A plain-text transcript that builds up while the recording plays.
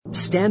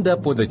Stand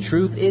Up For the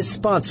Truth is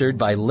sponsored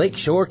by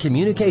Lakeshore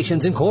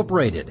Communications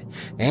Incorporated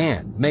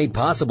and made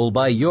possible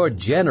by your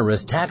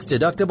generous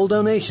tax-deductible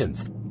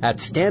donations at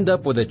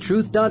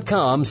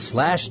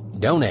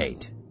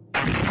standupforthetruth.com/donate.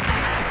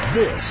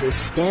 This is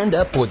Stand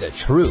Up For the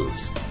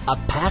Truth, a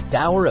packed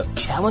hour of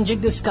challenging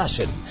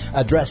discussion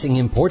addressing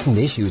important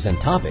issues and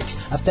topics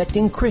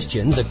affecting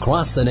Christians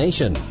across the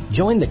nation.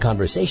 Join the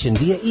conversation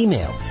via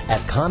email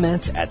at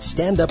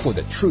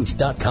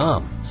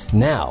comments@standupforthetruth.com.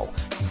 Now,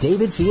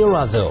 David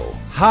Fiorazzo.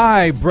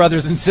 Hi,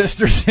 brothers and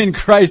sisters in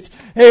Christ.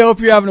 Hey,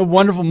 hope you're having a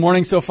wonderful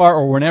morning so far,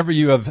 or whenever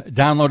you have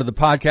downloaded the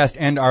podcast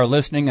and are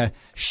listening. A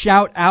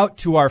shout out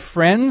to our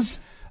friends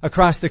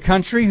across the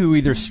country who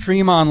either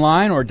stream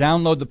online or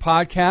download the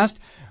podcast.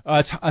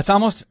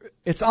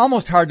 It's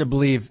almost hard to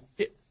believe.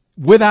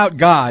 Without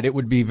God, it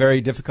would be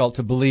very difficult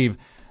to believe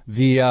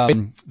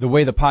the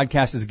way the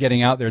podcast is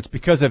getting out there. It's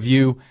because of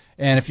you.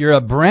 And if you're a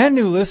brand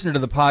new listener to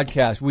the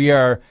podcast, we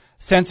are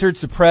censored,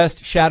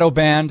 suppressed, shadow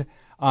banned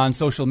on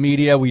social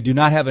media. We do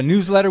not have a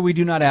newsletter. We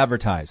do not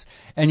advertise.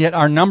 And yet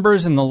our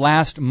numbers in the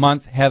last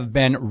month have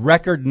been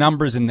record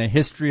numbers in the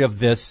history of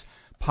this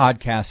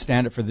podcast,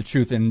 Stand Up For the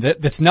Truth. And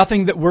that's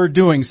nothing that we're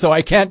doing, so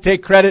I can't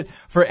take credit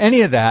for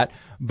any of that.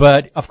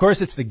 But, of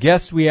course, it's the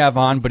guests we have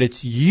on, but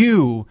it's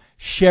you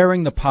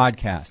sharing the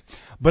podcast.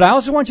 But I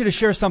also want you to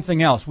share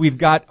something else. We've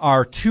got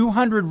our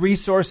 200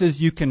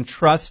 resources you can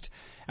trust.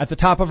 At the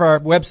top of our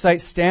website,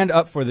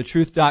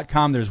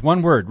 standupforthetruth.com, there's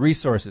one word,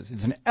 resources.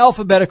 It's in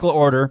alphabetical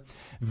order,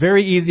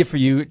 very easy for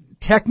you.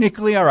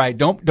 Technically, all right,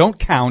 don't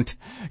count,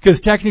 because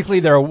technically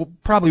there are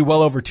probably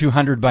well over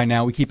 200 by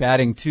now. We keep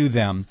adding to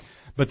them.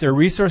 But they're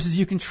resources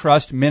you can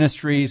trust,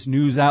 ministries,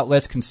 news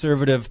outlets,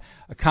 conservative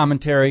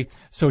commentary.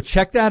 So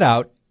check that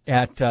out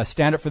at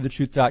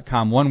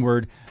standupforthetruth.com. One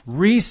word,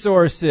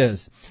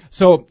 resources.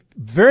 So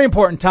very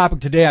important topic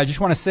today. I just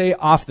want to say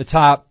off the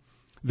top,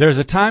 there's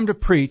a time to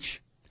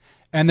preach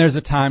and there's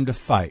a time to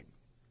fight.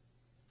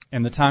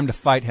 And the time to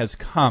fight has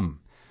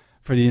come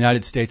for the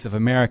United States of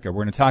America.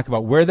 We're going to talk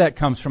about where that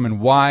comes from and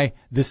why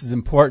this is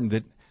important,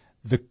 that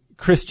the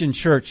Christian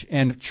church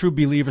and true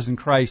believers in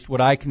Christ,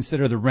 what I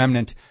consider the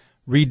remnant,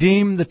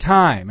 redeem the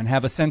time and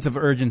have a sense of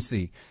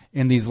urgency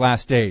in these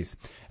last days.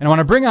 And I want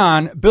to bring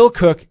on Bill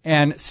Cook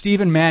and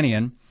Stephen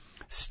Mannion.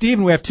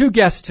 Stephen, we have two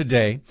guests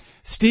today.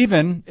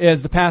 Stephen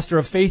is the pastor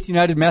of Faith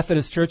United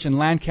Methodist Church in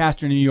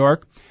Lancaster, New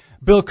York.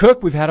 Bill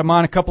Cook, we've had him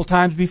on a couple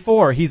times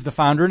before. He's the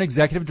founder and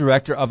executive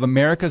director of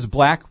America's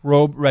Black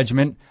Robe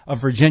Regiment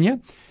of Virginia.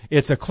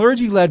 It's a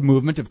clergy-led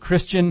movement of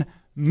Christian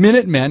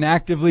Minutemen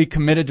actively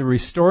committed to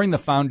restoring the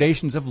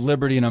foundations of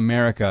liberty in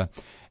America.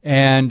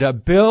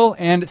 And Bill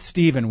and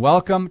Stephen,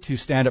 welcome to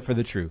Stand Up For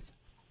the Truth.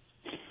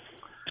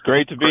 It's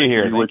great to be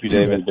here. Thank you,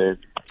 David.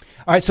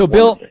 All right, so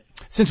Bill,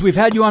 since we've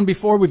had you on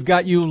before, we've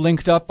got you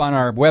linked up on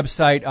our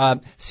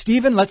website.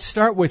 Stephen, let's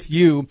start with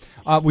you.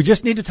 We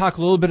just need to talk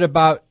a little bit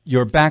about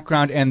your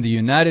background and the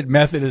United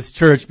Methodist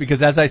Church,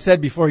 because as I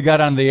said before we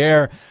got on the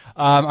air,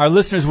 our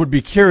listeners would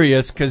be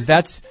curious, because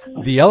that's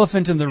the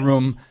elephant in the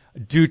room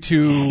due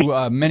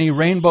to many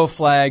rainbow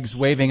flags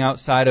waving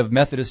outside of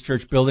Methodist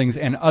church buildings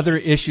and other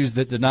issues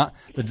that the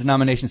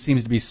denomination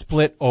seems to be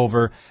split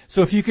over.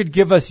 So if you could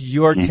give us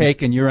your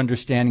take and your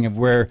understanding of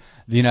where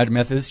the United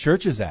Methodist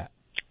Church is at.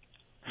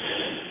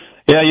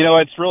 Yeah, you know,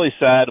 it's really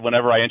sad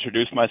whenever I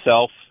introduce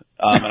myself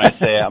and I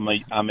say I'm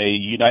a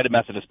United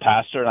Methodist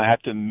pastor, and I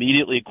have to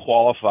immediately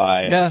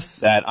qualify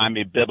that I'm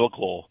a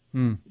biblical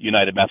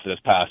United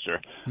Methodist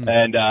pastor.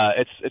 And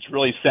it's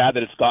really sad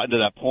that it's gotten to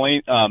that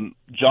point.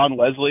 John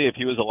Wesley, if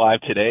he was alive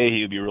today,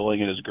 he would be rolling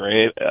in his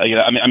grave. Okay,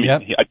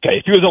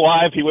 if he was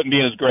alive, he wouldn't be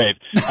in his grave.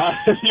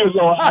 If he was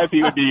alive,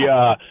 he would be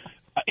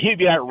he'd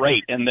be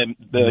irate, and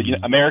the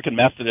American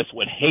Methodists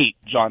would hate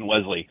John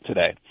Wesley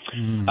today.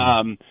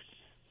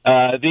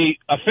 The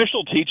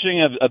official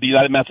teaching of the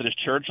United Methodist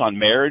Church on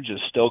marriage is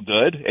still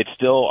good. It's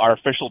still our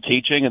official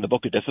teaching in the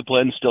Book of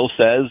Discipline still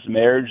says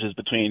marriage is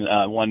between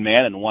one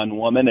man and one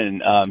woman,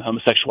 and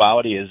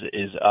homosexuality is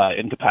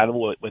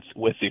incompatible with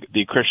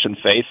the Christian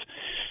faith.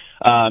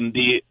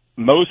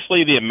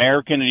 Mostly the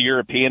American and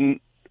European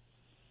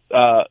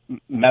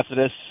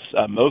Methodists,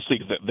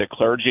 mostly the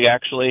clergy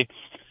actually,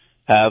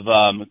 have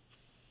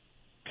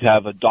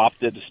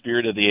adopted the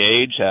spirit of the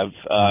age, have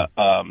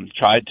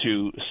tried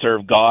to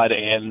serve God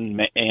and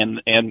man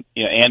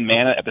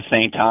at the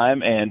same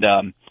time,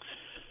 and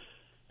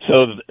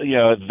so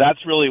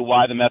that's really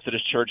why the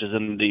Methodist Church is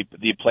in the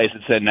place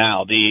it's in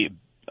now.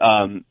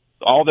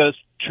 All those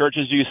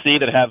churches you see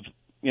that have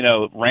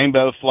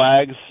rainbow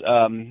flags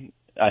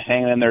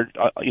hanging in their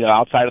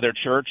outside of their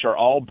church are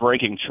all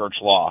breaking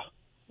church law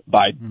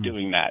by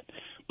doing that,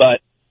 but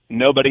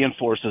nobody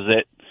enforces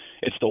it.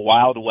 It's the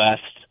Wild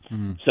West.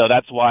 So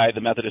that's why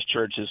the Methodist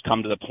Church has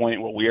come to the point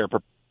where we are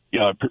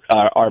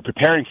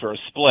preparing for a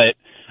split.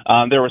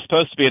 There was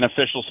supposed to be an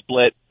official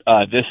split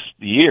this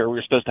year. We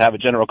were supposed to have a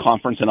general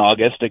conference in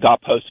August. It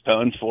got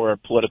postponed for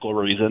political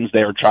reasons.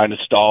 They were trying to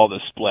stall the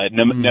split.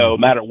 No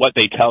matter what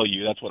they tell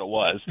you, that's what it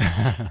was.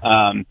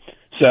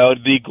 So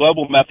the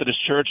Global Methodist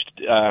Church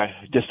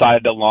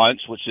decided to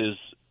launch, which is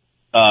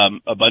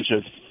a bunch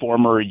of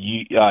former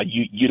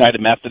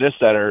United Methodists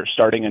that are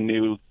starting a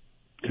new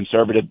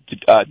conservative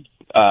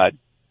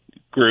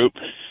group.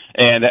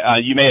 And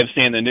you may have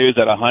seen in the news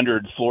that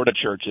 100 Florida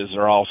churches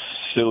are all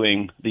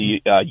suing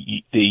the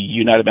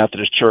United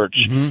Methodist Church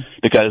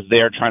because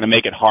they're trying to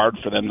make it hard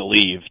for them to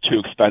leave,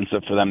 too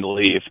expensive for them to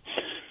leave.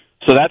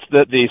 So that's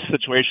the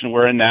situation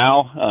we're in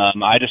now.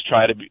 I just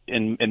try to be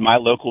in my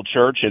local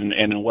church and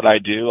in what I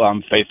do,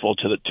 I'm faithful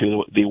to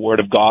the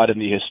Word of God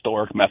and the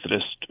historic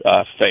Methodist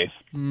faith.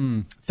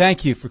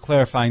 Thank you for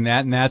clarifying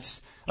that, and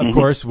that's of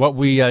course what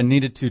we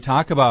needed to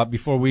talk about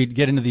before we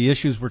get into the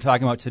issues we're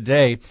talking about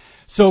today.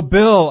 So,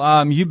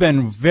 Bill, you've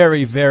been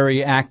very,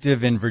 very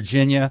active in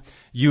Virginia.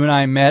 You and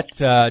I met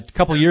a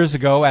couple years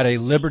ago at a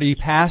Liberty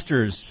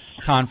Pastors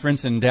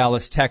Conference in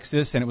Dallas,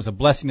 Texas, and it was a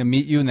blessing to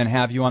meet you and then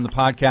have you on the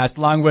podcast,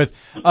 along with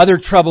other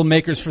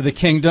troublemakers for the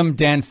kingdom,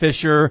 Dan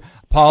Fisher,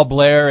 Paul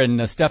Blair,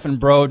 and Stephen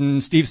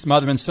Broden, Steve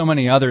Smotherman, so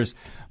many others.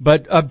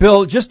 But,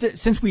 Bill, just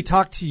since we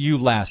talked to you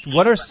last,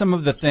 what are some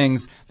of the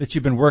things that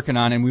you've been working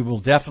on? And we will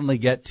definitely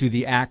get to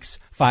the Acts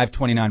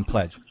 5:29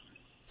 pledge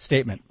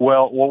statement.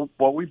 Well,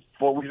 what we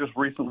just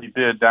recently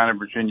did down in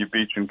Virginia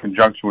Beach in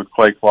conjunction with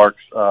Clay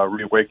Clark's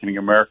Reawakening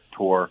America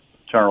tour,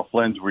 General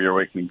Flynn's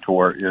Reawakening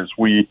tour, is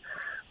we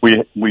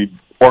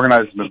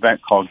organized an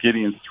event called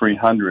Gideon's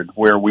 300,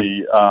 where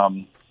we,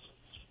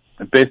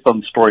 based on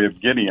the story of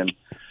Gideon,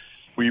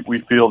 we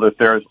feel that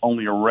there is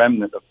only a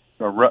remnant of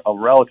a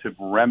relative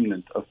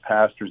remnant of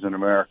pastors in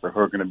America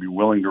who are going to be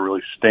willing to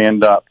really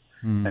stand up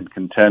and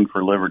contend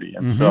for liberty.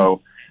 And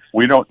so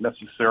we don't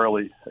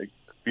necessarily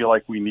feel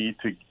like we need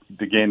to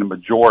gain a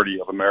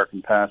majority of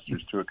American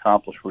pastors to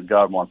accomplish what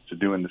God wants to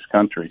do in this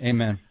country.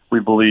 Amen.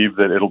 We believe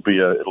that it'll be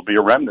a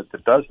remnant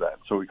that does that.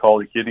 So we call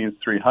it Gideon's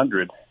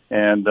 300,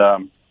 and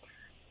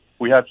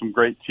we had some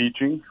great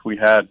teaching. We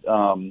had,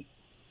 in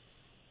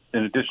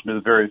addition to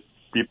the various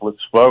people that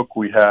spoke,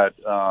 we had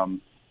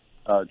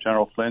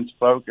General Flynn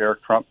spoke,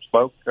 Eric Trump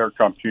spoke, Eric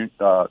Trump,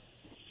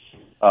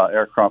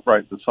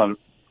 right, the son of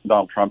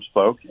Donald Trump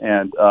spoke,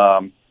 and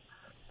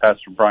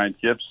Pastor Brian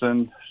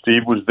Gibson.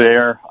 Steve was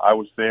there. I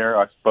was there.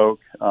 I spoke.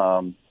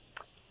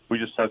 We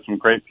just had some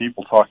great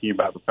people talking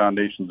about the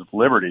foundations of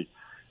liberty.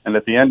 And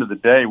at the end of the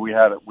day, we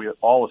had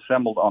all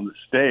assembled on the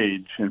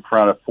stage in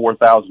front of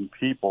 4,000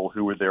 people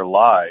who were there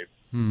live,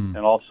 and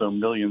also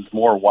millions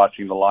more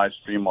watching the live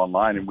stream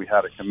online. And we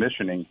had a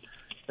commissioning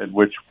at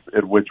which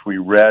we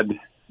read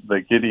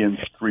the Gideon's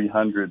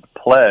 300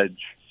 pledge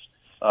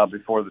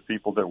before the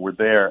people that were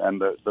there, and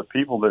the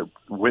people that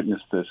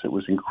witnessed this, it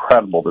was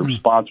incredible. The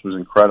response was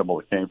incredible.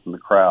 It came from the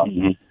crowd,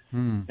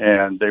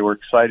 and they were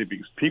excited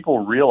because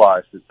people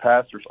realized that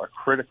pastors are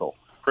critical.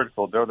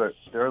 They're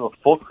the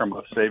fulcrum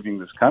of saving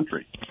this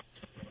country,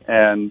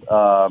 and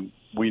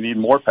we need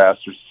more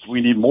pastors.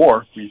 We need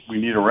more. We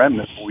need a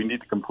remnant. We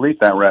need to complete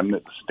that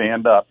remnant to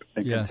stand up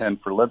and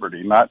contend for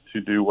liberty, not to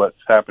do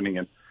what's happening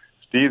in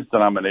Steve's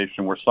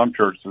denomination, where some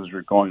churches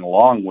are going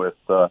along with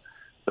the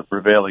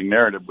prevailing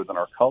narrative within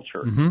our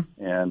culture,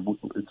 and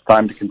it's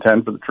time to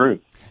contend for the truth.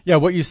 Yeah,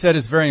 what you said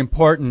is very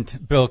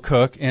important, Bill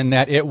Cook, in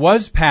that it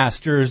was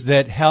pastors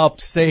that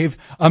helped save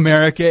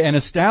America and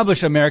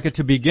establish America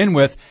to begin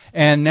with,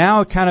 and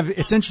now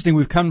it's interesting,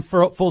 we've come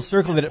full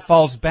circle that it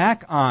falls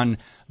back on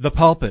the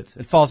pulpits.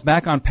 It falls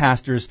back on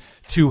pastors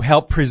to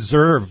help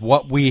preserve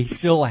what we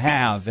still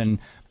have, and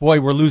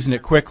boy, we're losing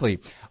it quickly.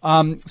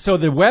 So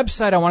the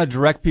website I want to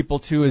direct people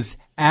to is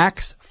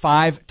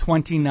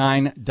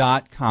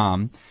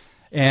acts529.com.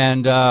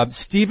 And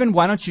Stephen,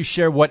 why don't you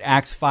share what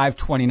Acts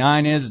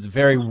 5:29 is? It's a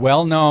very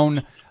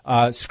well-known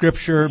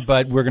scripture,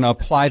 but we're going to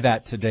apply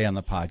that today on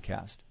the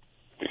podcast.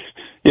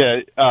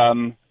 Yeah,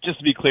 just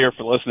to be clear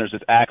for listeners,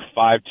 it's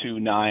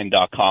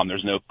acts529.com.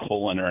 There's no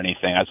colon or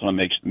anything. I just want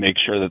to make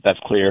sure that that's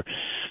clear.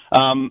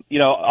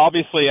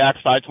 Obviously Acts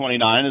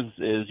 5:29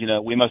 is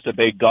we must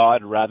obey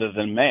God rather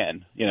than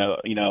man.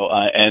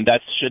 And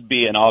that should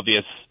be an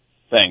obvious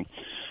thing.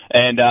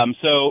 And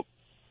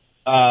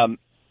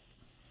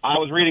I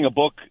was reading a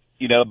book,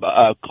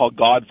 called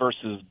God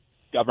versus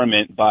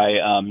Government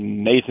by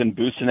Nathan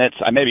Busenitz.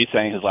 I may be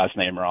saying his last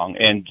name wrong,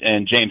 and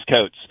James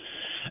Coates.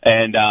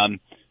 And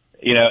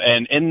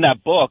and in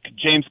that book,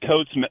 James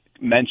Coates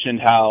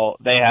mentioned how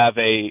they have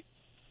in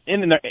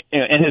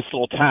his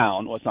little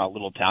town. Well, it's not a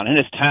little town. In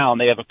his town,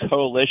 they have a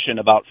coalition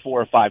about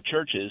 4 or 5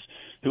 churches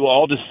who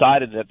all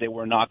decided that they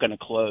were not going to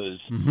close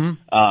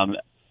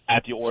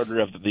at the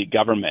order of the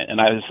government.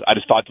 And I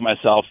just thought to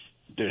myself,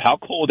 dude, how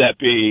cool would that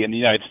be in the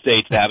United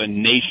States to have a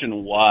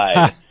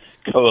nationwide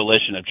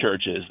coalition of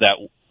churches that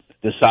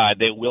decide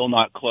they will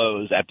not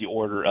close at the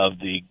order of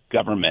the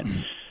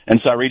government?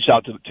 And so I reached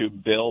out to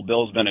Bill.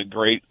 Bill's been a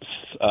great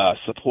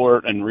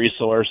support and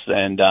resource,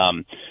 and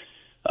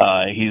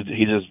he's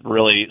just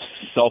really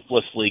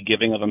selflessly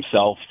giving of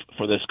himself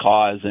for this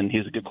cause, and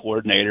he's a good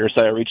coordinator.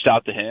 So I reached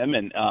out to him,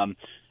 and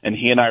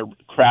he and I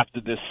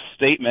crafted this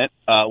statement,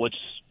 which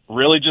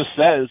really just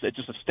says, it's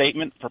just a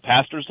statement for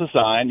pastors to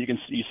sign. You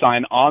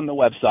sign on the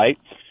website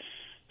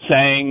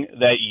saying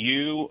that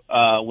you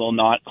will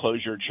not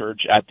close your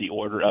church at the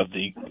order of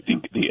the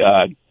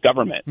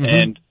government. Mm-hmm.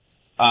 And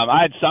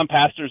I had some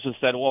pastors who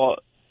said, well,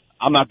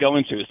 I'm not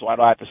going to, so why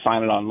do I have to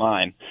sign it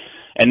online?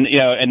 And,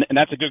 and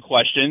that's a good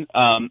question.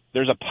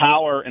 There's a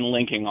power in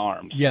linking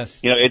arms. Yes.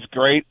 It's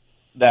great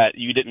that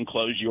you didn't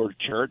close your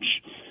church,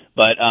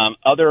 but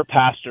other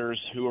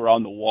pastors who are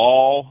on the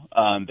wall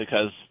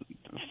because,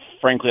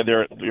 frankly,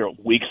 they're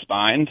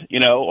weak-spined,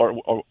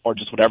 or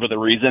just whatever the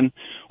reason,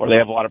 or they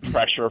have a lot of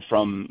pressure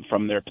from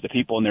the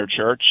people in their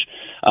church,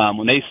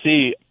 when they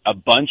see a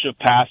bunch of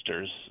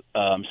pastors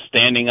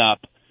standing up,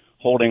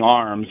 holding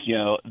arms,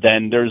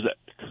 then there's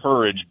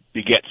courage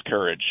begets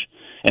courage.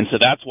 And so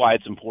that's why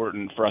it's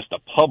important for us to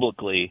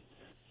publicly,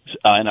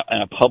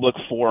 in a public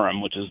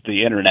forum, which is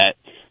the internet,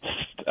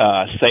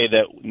 say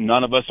that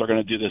none of us are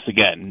going to do this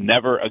again.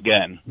 Never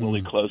again will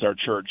we close our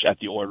church at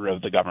the order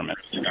of the government.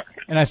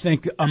 And I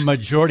think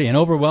an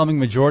overwhelming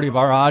majority of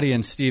our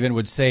audience, Stephen,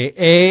 would say,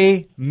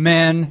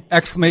 amen,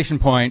 exclamation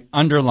point,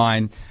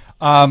 underline.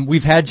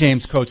 We've had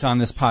James Coates on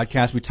this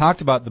podcast. We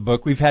talked about the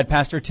book. We've had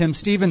Pastor Tim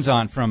Stevens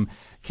on from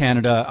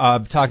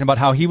Canada, talking about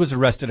how he was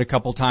arrested a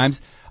couple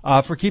times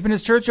for keeping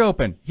his church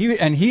open.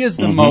 He is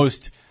the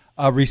most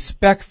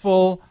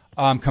respectful,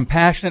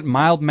 compassionate,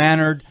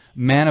 mild-mannered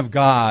man of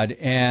God,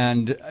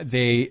 and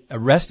they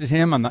arrested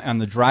him on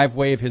the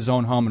driveway of his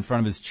own home in front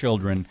of his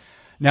children.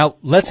 Now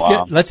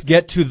let's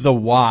get to the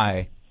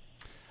why.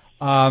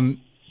 A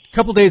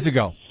couple days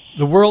ago,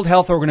 the World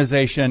Health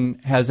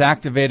Organization has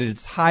activated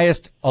its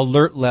highest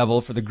alert level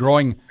for the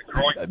growing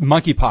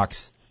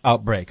monkeypox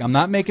outbreak. I'm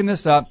not making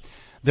this up.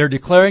 They're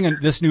declaring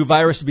this new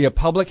virus to be a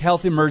public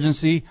health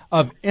emergency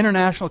of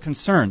international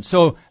concern.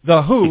 So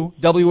the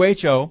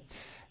WHO,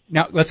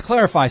 now let's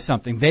clarify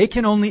something. They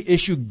can only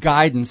issue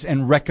guidance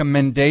and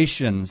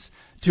recommendations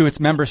to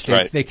its member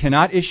states. Right. They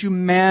cannot issue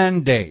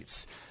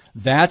mandates.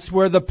 That's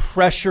where the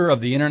pressure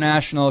of the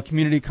international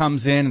community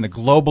comes in, and the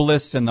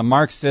globalists and the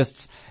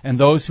Marxists and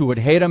those who would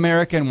hate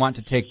America and want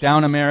to take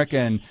down America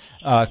and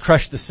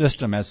crush the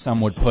system, as some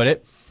would put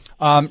it.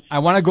 I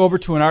want to go over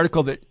to an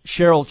article that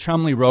Cheryl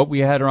Chumley wrote. We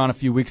had her on a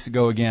few weeks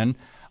ago again.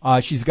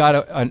 She's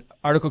got an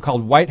article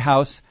called White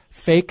House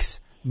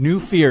Fakes New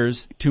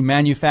Fears to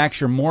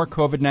Manufacture More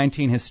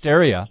COVID-19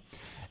 Hysteria.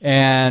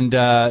 And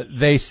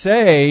they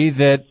say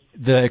that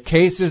the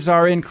cases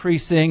are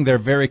increasing. They're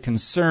very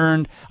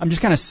concerned. I'm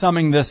just kind of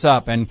summing this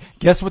up. And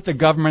guess what the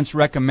government's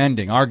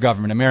recommending, our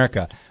government,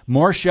 America?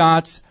 More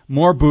shots,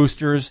 more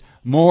boosters,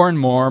 more and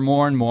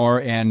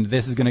more. And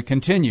this is going to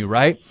continue,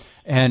 right?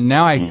 And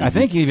now I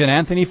think even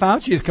Anthony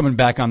Fauci is coming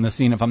back on the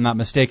scene, if I'm not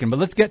mistaken. But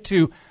let's get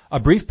to a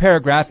brief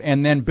paragraph,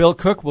 and then Bill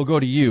Cook will go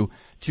to you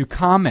to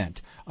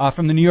comment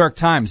from the New York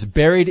Times.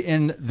 Buried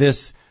in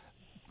this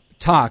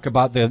talk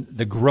about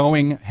the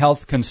growing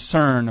health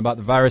concern about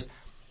the virus,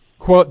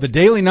 quote, the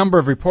daily number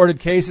of reported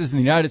cases in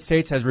the United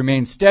States has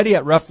remained steady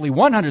at roughly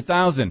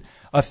 100,000,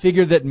 a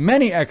figure that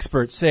many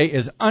experts say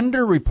is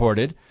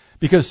underreported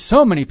because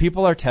so many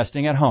people are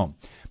testing at home.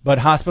 But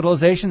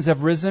hospitalizations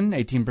have risen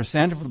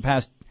 18% for the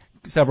past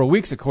several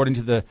weeks, according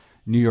to the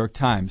New York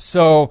Times.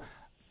 So,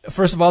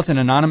 first of all, it's an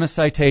anonymous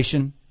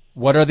citation.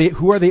 Who are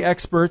the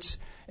experts?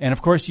 And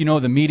of course,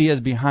 the media is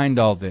behind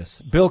all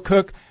this. Bill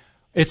Cook,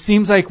 it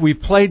seems like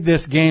we've played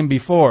this game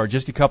before,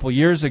 just a couple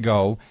years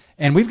ago,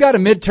 and we've got a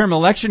midterm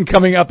election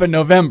coming up in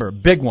November,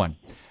 big one.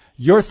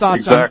 Your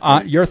thoughts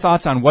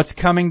on what's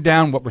coming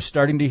down, what we're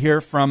starting to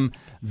hear from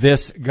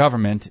this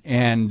government,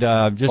 and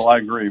just. Well, I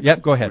agree.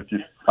 Yep, go ahead. With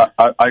you.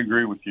 I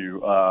agree with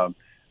you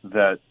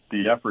that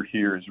the effort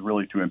here is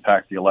really to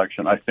impact the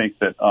election. I think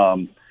that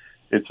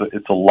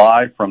it's a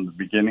lie from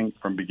beginning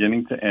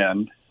to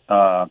end.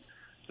 The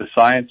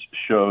science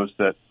shows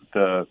that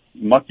the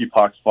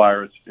monkeypox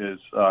virus is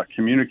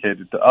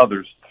communicated to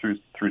others through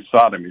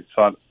sodomy,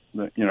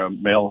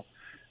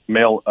 male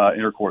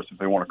intercourse, if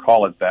they want to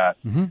call it that.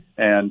 Mm-hmm.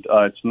 And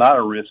it's not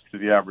a risk to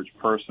the average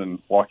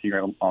person walking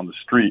on the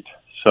street.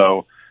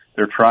 So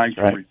they're trying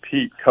to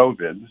repeat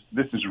COVID.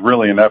 This is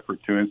really an effort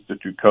to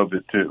institute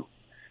COVID too,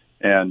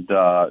 and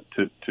to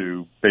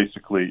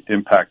basically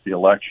impact the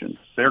election.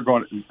 They're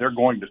going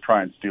to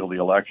try and steal the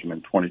election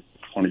in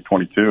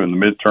 2022 in the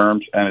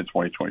midterms and in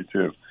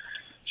 2022.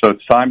 So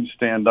it's time to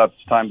stand up.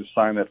 It's time to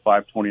sign that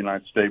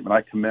 529 statement.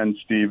 I commend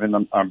Steve,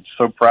 and I'm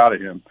so proud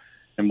of him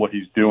and what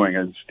he's doing.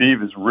 And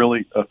Steve is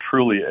really,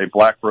 truly a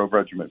Black Robe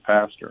Regiment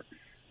pastor,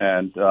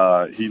 and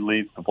he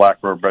leads the Black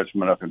Robe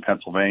Regiment up in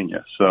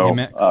Pennsylvania. So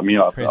up in New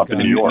York.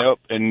 Nope,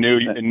 in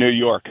New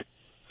York,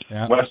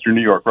 Western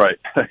New York, right?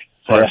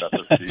 Sorry about this,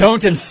 Steve.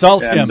 Don't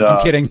insult him.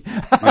 I'm kidding.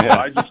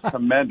 I just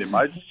commend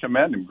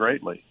him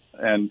greatly.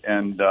 And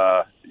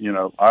I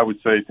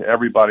would say to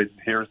everybody that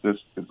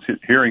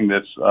hearing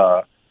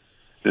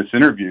this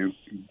interview,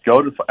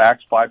 go to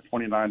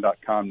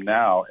acts529.com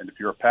now, and if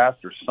you're a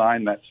pastor,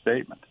 sign that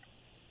statement.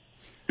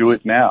 Do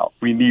it now.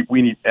 We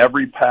need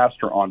every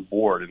pastor on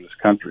board in this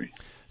country.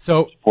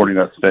 So supporting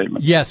that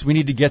statement. Yes, we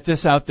need to get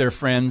this out there,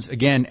 friends.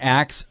 Again,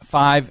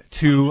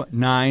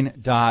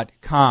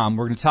 acts529.com.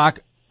 We're going to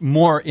talk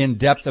more in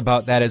depth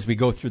about that as we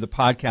go through the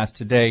podcast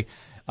today.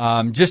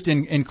 just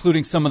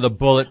including some of the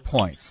bullet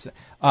points.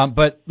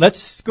 But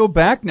let's go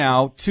back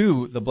now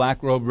to the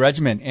Black Robe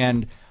Regiment.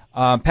 And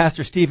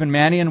Pastor Stephen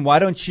Mannion, why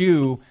don't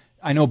you,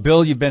 I know,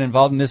 Bill, you've been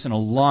involved in this in a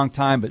long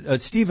time,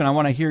 but Stephen, I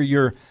want to hear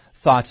your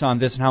thoughts on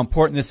this and how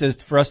important this is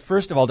for us,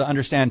 first of all, to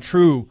understand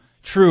true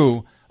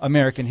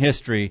American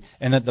history,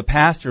 and that the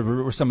pastors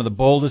were some of the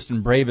boldest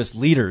and bravest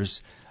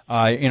leaders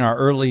in our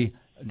early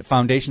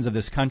foundations of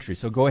this country.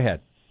 So go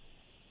ahead.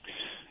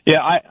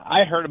 Yeah,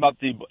 I heard about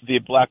the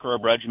Black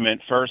Robe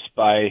Regiment first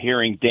by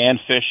hearing Dan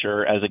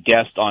Fisher as a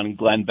guest on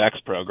Glenn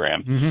Beck's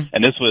program. Mm-hmm.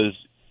 And this was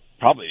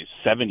probably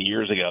 7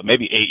 years ago,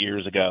 maybe 8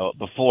 years ago,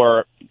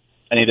 before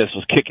any of this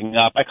was kicking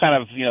up. I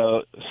kind of,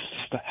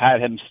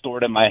 had him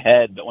stored in my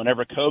head, but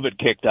whenever COVID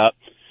kicked up,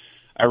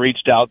 I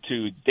reached out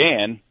to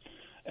Dan,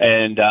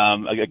 and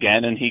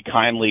and he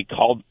kindly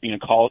called me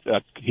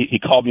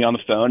on the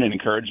phone and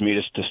encouraged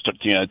me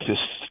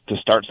to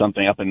start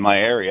something up in my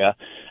area,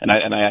 and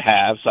I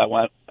have. So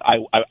I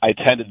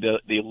attended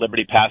the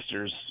Liberty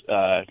Pastors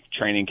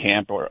training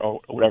camp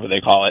or whatever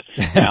they call it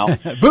now.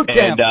 Boot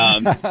camp.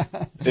 And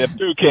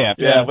boot camp.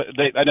 Yeah, but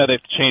I know they've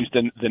changed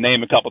the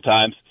name a couple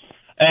times,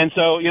 and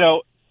so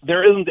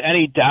there isn't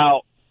any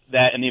doubt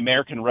that in the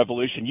American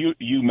Revolution,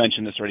 you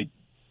mentioned this already,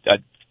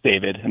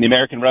 David, in the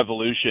American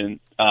Revolution,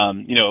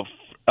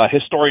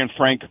 historian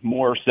Frank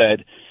Moore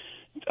said,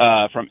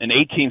 in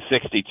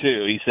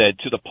 1862, he said,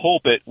 "To the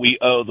pulpit we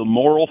owe the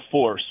moral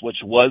force which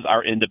was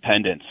our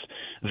independence.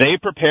 They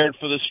prepared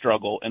for the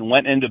struggle and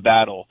went into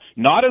battle,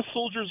 not as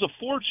soldiers of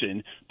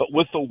fortune, but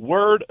with the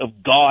word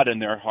of God in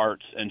their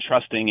hearts and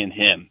trusting in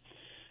Him."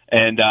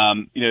 And,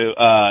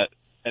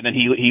 and then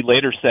he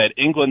later said,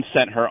 "England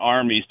sent her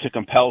armies to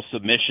compel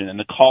submission, and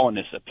the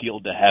colonists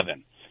appealed to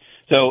heaven."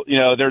 So,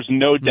 there's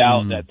no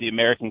doubt that the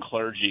American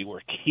clergy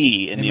were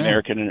key in the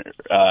American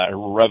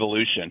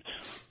Revolution.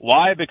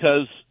 Why?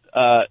 Because,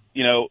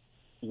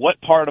 what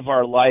part of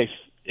our life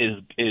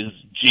is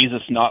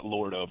Jesus not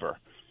Lord over?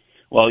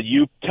 Well,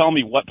 you tell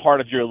me what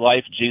part of your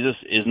life Jesus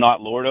is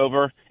not Lord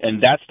over,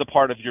 and that's the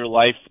part of your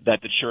life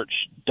that the church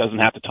doesn't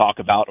have to talk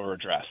about or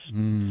address.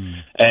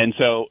 And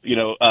so,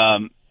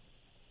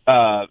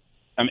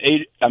 I'm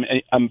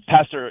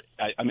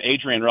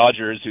Adrian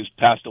Rogers, who's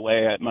passed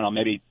away,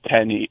 maybe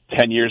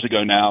 10 years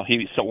ago now.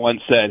 He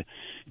once said,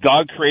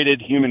 "God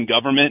created human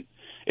government.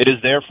 It is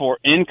therefore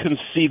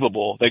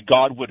inconceivable that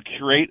God would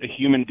create a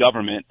human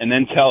government and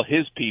then tell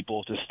His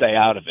people to stay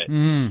out of it."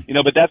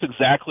 But that's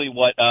exactly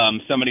what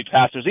so many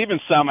pastors, even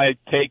some I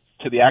take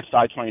to the Acts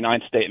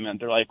 5:29 statement.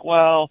 They're like,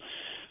 "Well,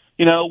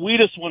 we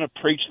just want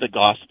to preach the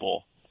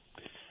gospel."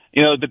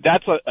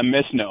 That's a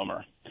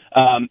misnomer.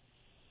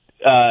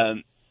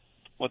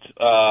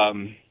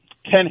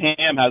 Ken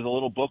Ham has a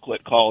little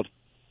booklet called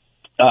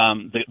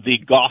the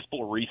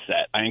Gospel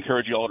Reset. I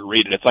encourage you all to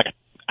read it. It's like an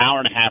hour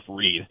and a half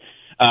read.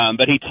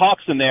 But he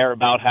talks in there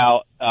about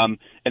how an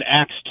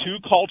Acts 2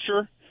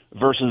 culture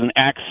versus an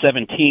Acts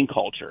 17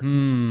 culture.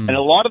 And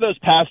a lot of those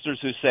pastors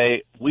who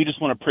say, we just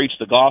want to preach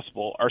the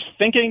gospel, are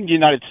thinking the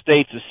United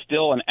States is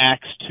still an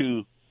Acts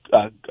 2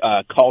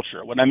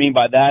 culture. What I mean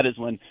by that is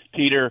when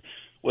Peter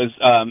was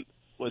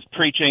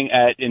preaching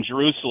in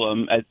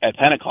Jerusalem at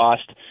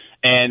Pentecost,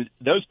 and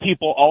those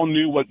people all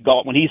knew what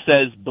God, when he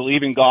says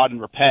believe in God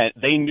and repent,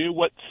 they knew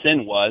what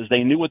sin was.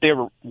 They knew what they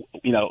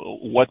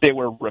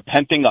were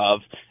repenting of,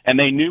 and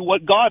they knew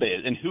what God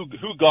is and who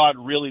God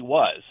really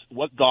was,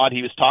 what God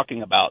he was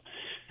talking about.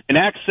 In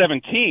Acts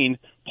 17,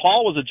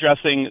 Paul was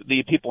addressing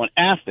the people in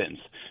Athens.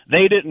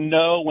 They didn't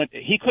know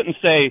he couldn't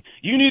say,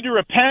 you need to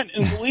repent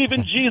and believe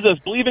in Jesus,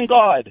 believe in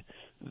God.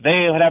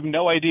 They would have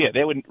no idea.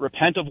 They would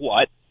repent of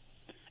what?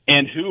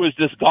 And who is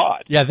this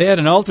God? Yeah, they had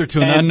an altar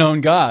to an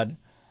unknown God.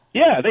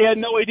 Yeah, they had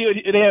no idea.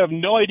 They have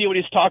no idea what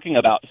he's talking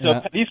about.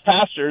 So these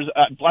pastors,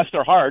 bless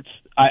their hearts,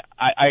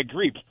 I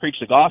agree, preach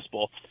the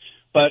gospel.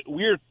 But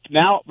we're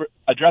now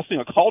addressing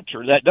a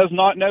culture that does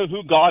not know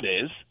who God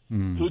is,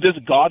 who this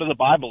God of the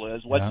Bible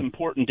is, what's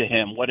important to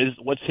him,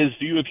 what's his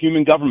view of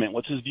human government,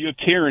 what's his view of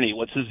tyranny,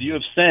 what's his view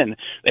of sin.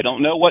 They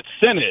don't know what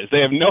sin is. They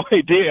have no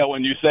idea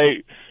when you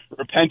say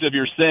repent of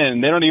your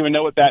sin. They don't even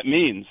know what that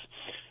means.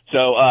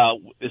 So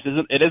it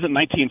isn't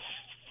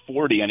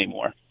 1940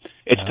 anymore.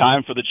 It's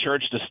time for the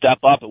church to step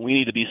up, and we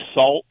need to be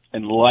salt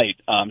and light,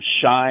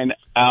 shine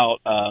out,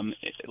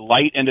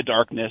 light into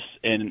darkness,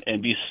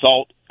 and be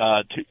salt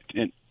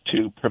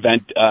to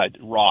prevent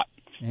rot.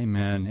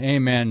 Amen.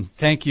 Amen.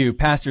 Thank you.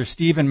 Pastor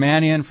Stephen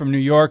Mannion from New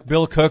York,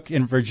 Bill Cook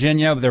in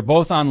Virginia. They're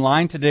both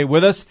online today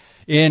with us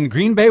in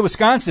Green Bay,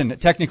 Wisconsin,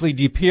 technically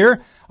De Pere,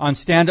 on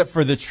Stand Up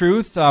for the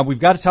Truth. We've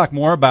got to talk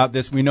more about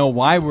this. We know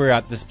why we're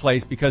at this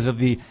place because of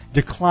the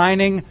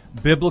declining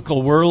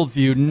biblical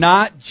worldview,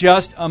 not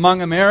just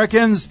among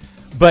Americans,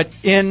 but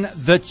in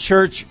the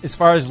church as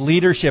far as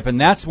leadership. And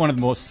that's one of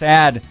the most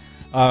sad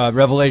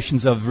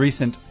revelations of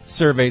recent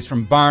surveys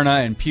from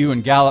Barna and Pew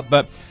and Gallup.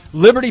 But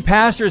Liberty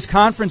Pastors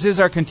conferences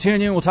are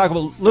continuing. We'll talk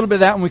about a little bit of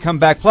that when we come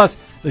back. Plus,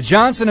 the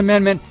Johnson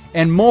Amendment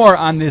and more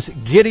on this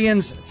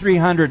Gideon's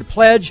 300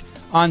 pledge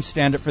on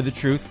Stand Up for the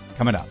Truth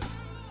coming up.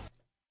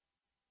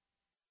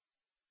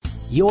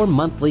 Your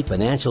monthly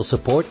financial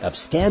support of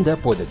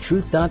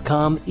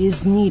StandUpForTheTruth.com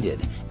is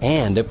needed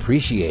and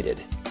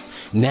appreciated.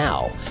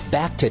 Now,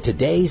 back to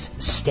today's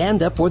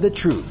Stand Up for the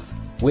Truth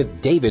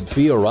with David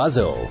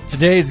Fiorazzo.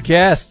 Today's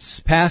guests,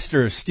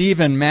 Pastor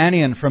Stephen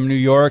Mannion from New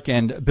York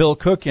and Bill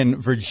Cook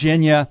in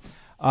Virginia.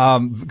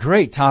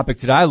 Great topic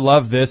today. I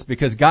love this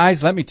because,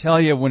 guys, let me tell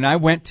you, when I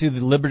went to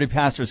the Liberty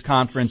Pastors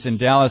Conference in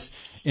Dallas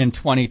in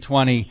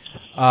 2020,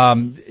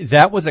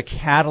 that was a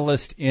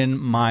catalyst in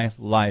my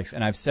life.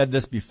 And I've said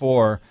this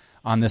before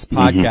on this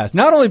podcast,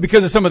 not only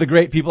because of some of the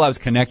great people I was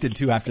connected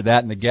to after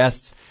that and the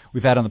guests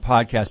we've had on the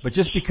podcast, but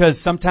just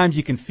because sometimes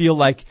you can feel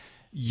like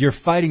you're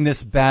fighting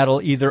this battle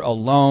either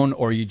alone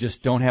or you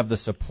just don't have the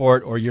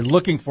support or you're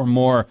looking for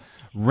more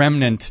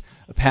remnant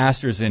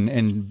pastors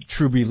and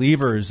true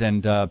believers.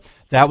 And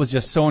that was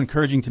just so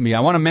encouraging to me. I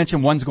want to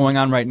mention one's going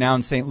on right now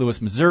in St.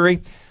 Louis,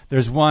 Missouri.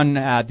 There's one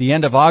at the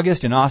end of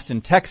August in Austin,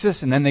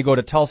 Texas, and then they go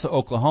to Tulsa,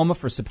 Oklahoma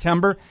for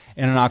September.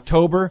 And in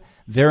October,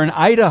 they're in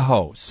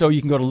Idaho. So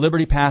you can go to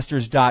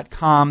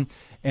libertypastors.com.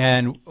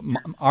 And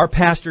our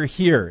pastor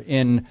here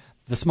in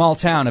the small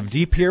town of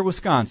De Pere,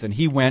 Wisconsin,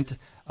 he went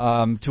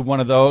to one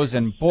of those,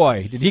 and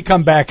boy, did he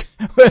come back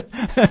with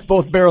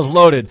both barrels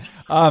loaded.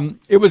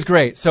 It was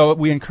great. So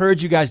we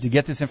encourage you guys to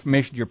get this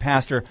information to your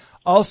pastor.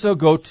 Also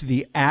go to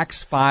the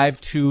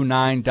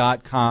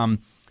acts529.com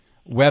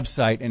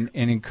website and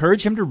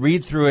encourage him to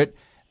read through it,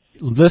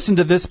 listen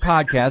to this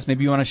podcast.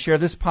 Maybe you want to share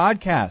this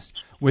podcast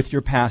with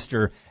your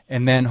pastor,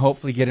 and then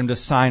hopefully get him to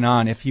sign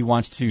on if he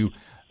wants to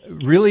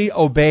really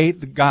obey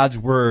God's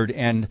word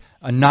and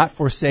not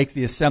forsake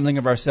the assembling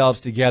of ourselves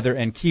together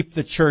and keep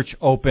the church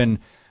open,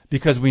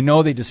 because we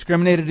know they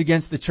discriminated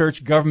against the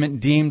church.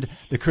 Government deemed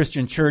the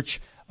Christian church,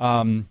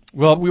 we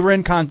were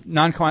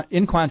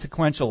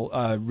inconsequential,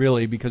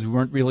 really, because we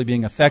weren't really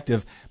being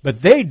effective,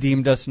 but they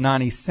deemed us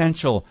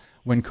non-essential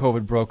when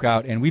COVID broke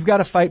out, and we've got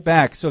to fight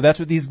back. So that's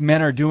what these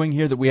men are doing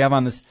here that we have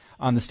on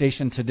the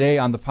station today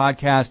on the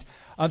podcast.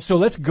 So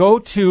let's go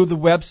to the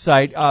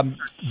website.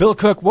 Bill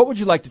Cook, what would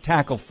you like to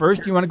tackle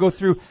first? Do you want to go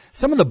through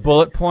some of the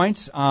bullet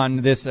points on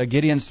this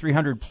Gideon's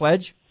 300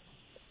 pledge?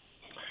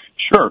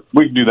 Sure,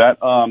 we can do that.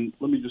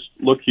 Let me just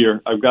look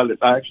here. I've got it.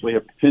 I actually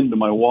have it pinned to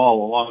my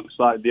wall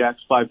alongside the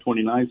Acts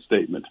 5:29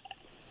 statement.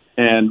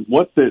 And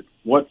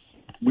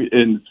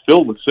and it's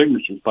filled with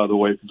signatures, by the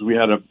way, because we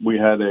had a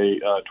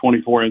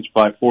 24-inch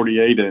by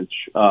 48-inch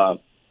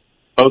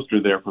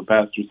poster there for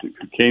pastors who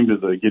came to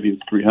the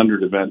Gideon's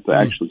 300 event to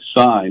actually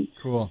sign.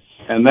 Cool.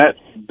 And that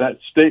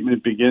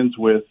statement begins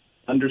with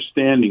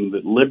understanding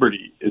that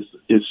liberty is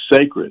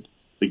sacred,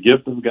 the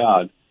gift of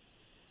God,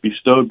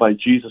 bestowed by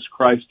Jesus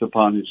Christ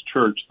upon his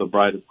church, the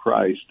bride of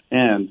Christ,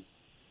 and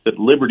that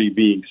liberty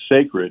being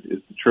sacred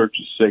is the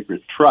church's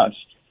sacred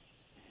trust,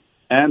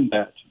 and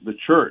that the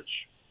church,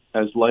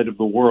 as light of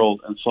the world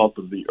and salt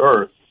of the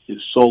earth,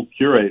 is sole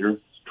curator,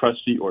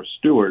 trustee, or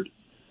steward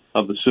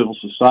of the civil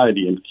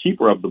society and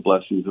keeper of the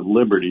blessings of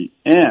liberty,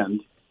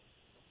 and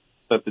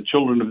that the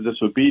children of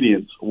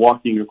disobedience,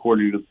 walking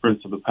according to the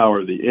prince of the power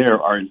of the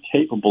air, are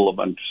incapable of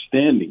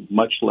understanding,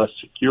 much less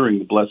securing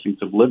the blessings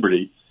of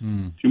liberty.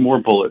 Two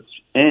more bullets.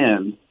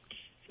 And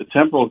the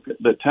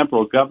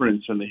temporal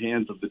governance in the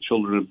hands of the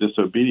children of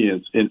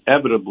disobedience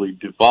inevitably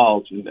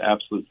devolves into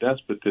absolute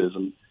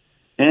despotism,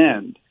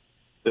 and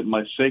that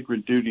my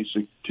sacred duty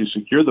to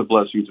secure the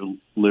blessings of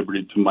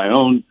liberty to my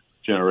own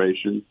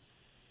generation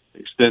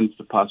extends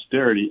to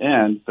posterity,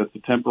 and that the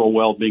temporal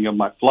well-being of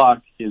my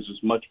flock is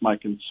as much my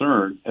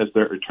concern as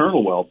their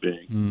eternal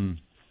well-being.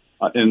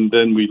 And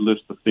then we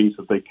list the things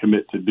that they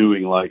commit to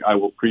doing, like, I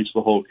will preach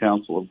the whole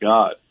counsel of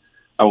God.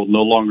 I will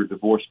no longer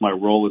divorce my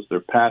role as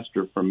their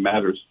pastor from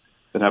matters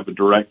that have a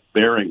direct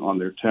bearing on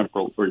their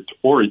temporal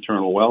or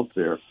eternal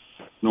welfare,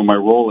 nor my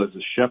role as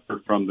a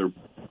shepherd from the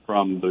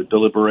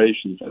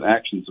deliberations and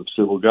actions of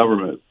civil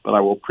government, but I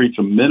will preach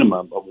a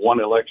minimum of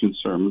one election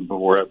sermon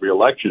before every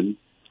election,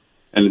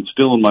 and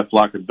instill in my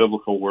flock a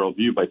biblical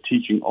worldview by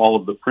teaching all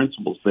of the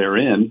principles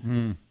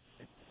therein.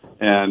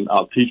 And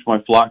I'll teach my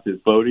flock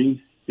that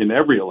voting in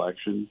every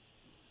election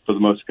for the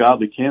most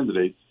godly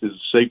candidates is a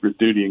sacred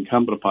duty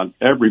incumbent upon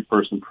every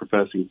person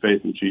professing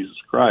faith in Jesus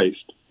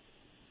Christ.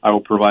 I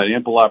will provide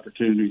ample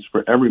opportunities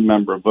for every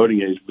member of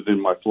voting age within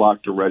my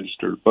flock to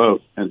register to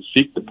vote, and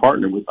seek to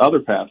partner with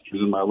other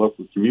pastors in my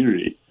local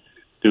community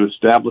to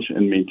establish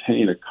and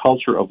maintain a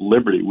culture of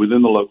liberty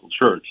within the local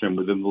church and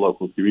within the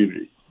local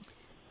community.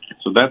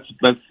 So that's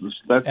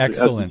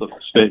excellent. The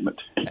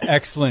statement.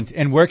 Excellent.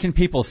 And where can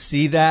people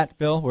see that,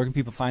 Bill? Where can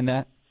people find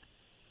that?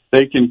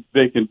 They can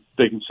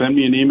send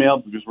me an email,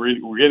 because we're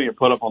getting it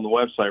put up on the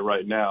website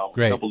right now.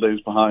 Great. A couple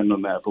days behind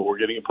on that, but we're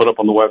getting it put up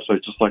on the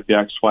website just like the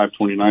Acts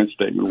 5:29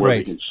 statement, where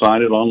Great. they can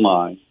sign it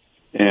online,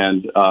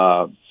 and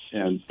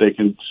they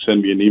can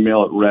send me an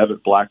email at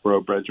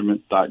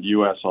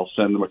rev@blackrobregiment.us. I'll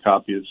send them a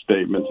copy of the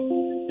statement,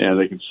 and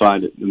they can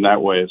sign it in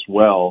that way as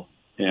well.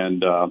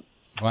 And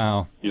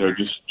wow.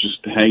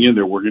 Just hang in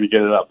there. We're going to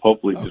get it up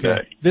hopefully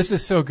today. This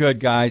is so good,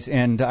 guys,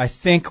 and I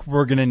think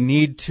we're going to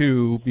need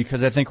to,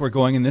 because I think we're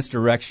going in this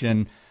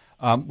direction,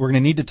 we're going to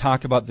need to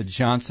talk about the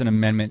Johnson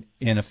Amendment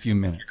in a few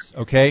minutes,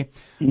 okay?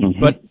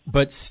 Mm-hmm.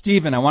 But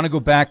Stephen, I want to go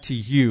back to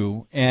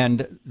you,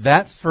 and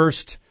that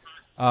first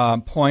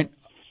point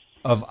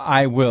of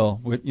I will,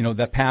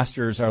 that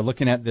pastors are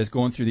looking at this,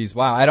 going through these.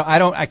 Wow,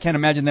 I can't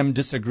imagine them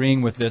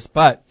disagreeing with this.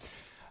 But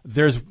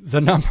there's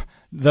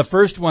the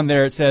first one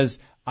there. It says,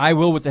 I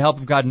will, with the help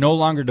of God, no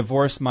longer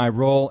divorce my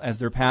role as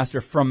their pastor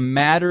from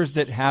matters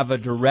that have a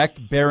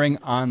direct bearing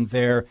on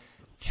their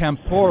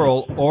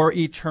temporal or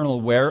eternal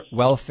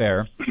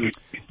welfare.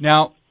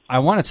 Now, I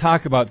want to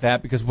talk about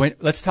that because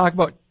let's talk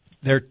about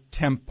their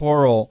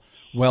temporal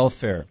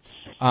welfare.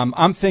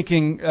 I'm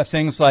thinking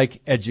things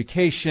like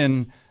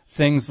education,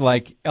 things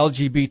like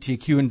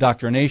LGBTQ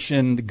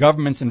indoctrination, the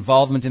government's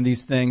involvement in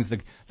these things,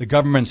 the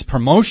government's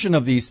promotion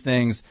of these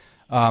things,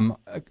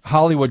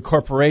 Hollywood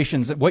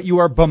corporations, what you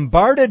are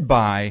bombarded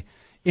by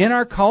in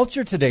our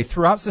culture today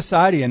throughout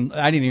society. And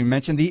I didn't even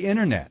mention the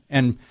internet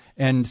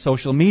and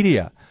social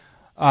media.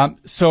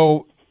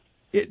 So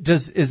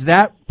is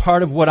that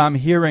part of what I'm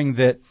hearing,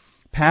 that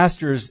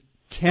pastors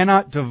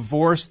cannot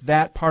divorce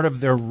that part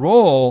of their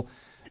role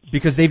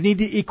because they need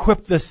to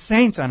equip the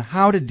saints on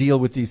how to deal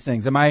with these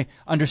things? Am I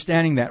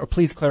understanding that? Or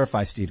please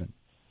clarify, Stephen.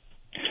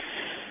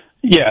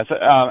 Yes,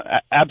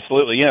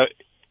 absolutely.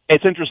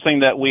 It's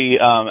interesting that we,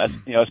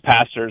 as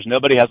pastors,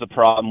 nobody has a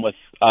problem with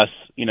us,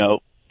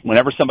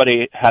 whenever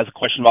somebody has a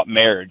question about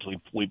marriage,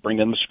 we bring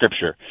them the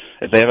Scripture.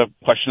 If they have a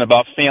question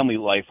about family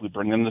life, we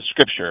bring them the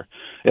Scripture.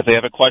 If they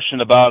have a question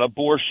about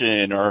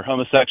abortion or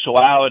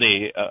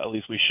homosexuality, at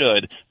least we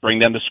should, bring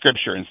them the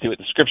Scripture and see what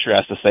the Scripture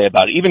has to say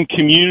about it. Even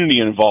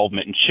community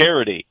involvement and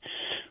charity.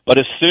 But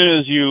as soon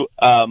as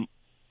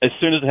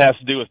it has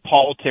to do with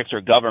politics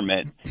or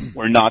government,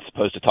 we're not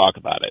supposed to talk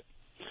about it.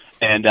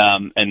 And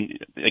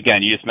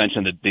again, you just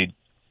mentioned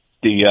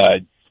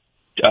the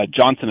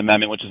Johnson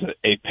Amendment, which is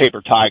a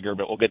paper tiger,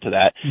 but we'll get to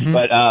that.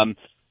 Mm-hmm.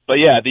 But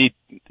yeah,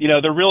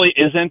 there really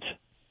isn't,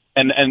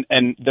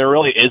 and there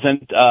really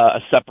isn't a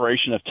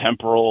separation of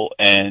temporal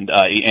and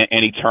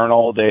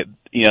eternal. They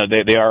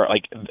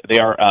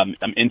are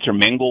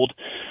intermingled,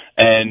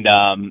 and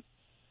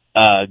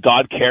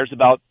God cares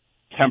about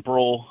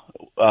temporal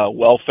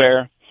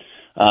welfare.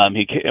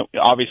 He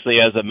obviously,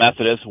 as a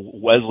Methodist,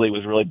 Wesley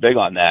was really big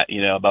on that,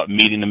 about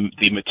meeting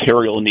the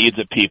material needs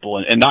of people,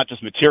 and not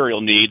just material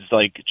needs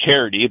like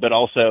charity, but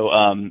also,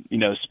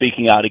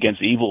 speaking out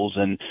against evils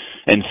and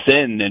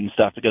sin and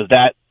stuff, because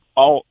that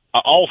all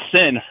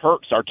sin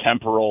hurts our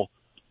temporal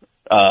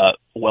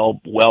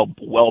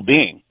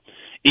well-being.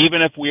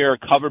 Even if we are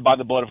covered by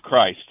the blood of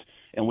Christ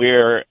and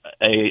we're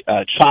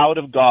a child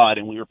of God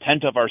and we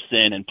repent of our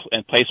sin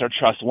and place our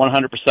trust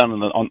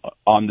 100%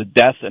 on the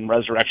death and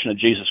resurrection of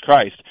Jesus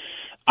Christ,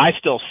 I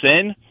still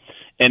sin,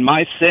 and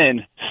my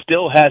sin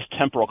still has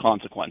temporal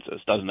consequences,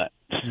 doesn't it?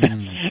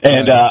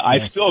 And yes.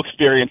 I still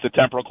experience the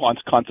temporal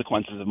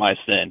consequences of my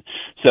sin.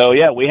 So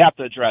yeah, we have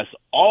to address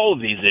all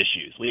of these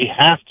issues. We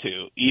have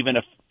to, even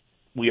if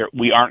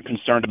we aren't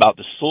concerned about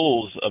the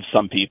souls of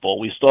some people,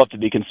 we still have to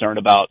be concerned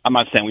about, I'm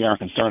not saying we aren't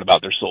concerned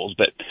about their souls,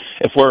 but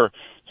if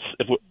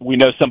we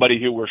know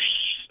somebody who we're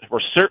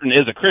certain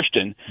is a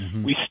Christian,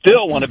 mm-hmm. we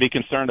still want to be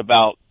concerned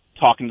about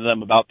talking to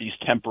them about these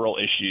temporal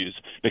issues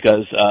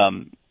because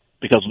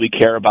we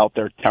care about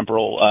their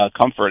temporal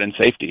comfort and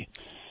safety.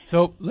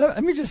 So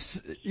let me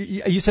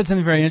you said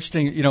something very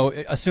interesting,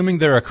 assuming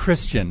they're a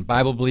Christian,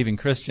 Bible-believing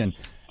Christian,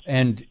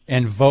 and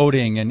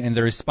voting and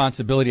their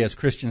responsibility as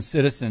Christian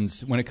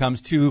citizens when it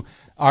comes to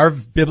our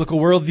biblical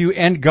worldview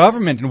and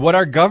government and what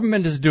our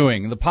government is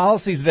doing, the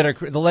policies that are,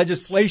 the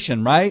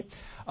legislation, right?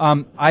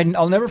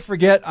 I'll never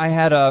forget, I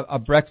had a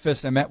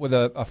breakfast. I met with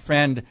a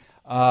friend.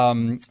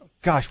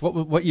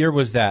 What year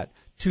was that?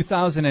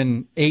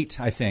 2008,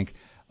 I think,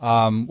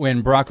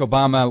 when Barack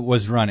Obama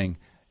was running.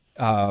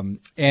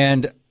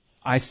 And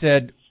I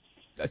said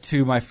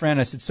to my friend,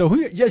 I said,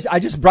 I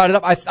just brought it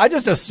up. I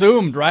just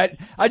assumed, right?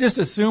 I just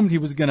assumed he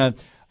was going to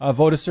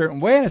vote a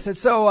certain way. And I said,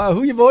 who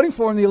are you voting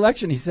for in the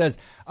election? He says,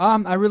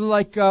 I really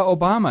like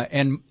Obama.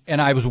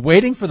 And I was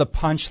waiting for the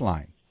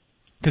punchline.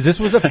 Because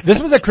this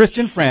was a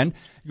Christian friend,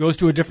 goes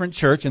to a different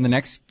church in the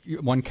next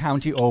one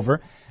county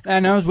over,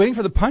 and I was waiting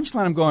for the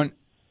punchline. I'm going,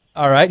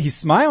 all right, he's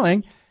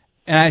smiling,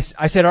 and I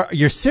said,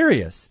 you're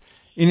serious?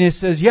 And he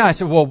says, yeah. I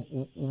said, well,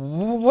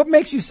 what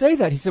makes you say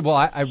that? He said,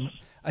 well,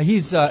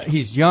 he's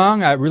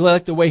young. I really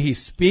like the way he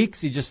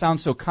speaks. He just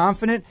sounds so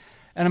confident.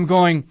 And I'm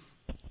going,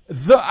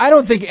 I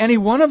don't think any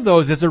one of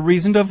those is a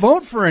reason to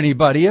vote for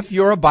anybody if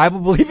you're a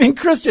Bible-believing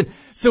Christian.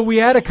 So we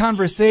had a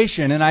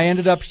conversation, and I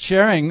ended up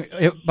sharing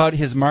about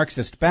his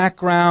Marxist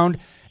background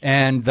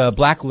and the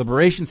black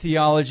liberation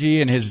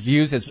theology and his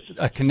views as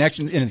a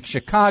connection in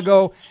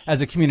Chicago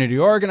as a community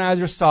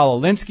organizer,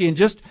 Saul Alinsky, and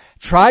just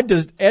tried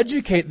to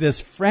educate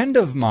this friend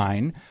of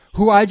mine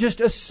who I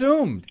just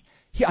assumed.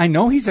 I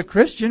know he's a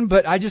Christian,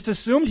 but I just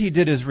assumed he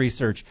did his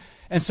research.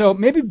 And so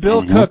maybe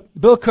Bill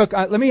Cook,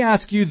 let me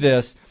ask you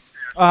this.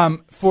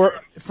 For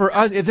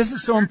us, this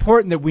is so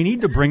important that we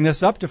need to bring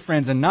this up to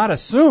friends and not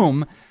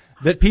assume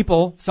that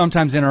people,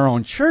 sometimes in our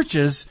own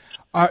churches,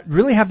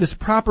 really have this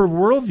proper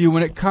worldview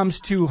when it comes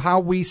to how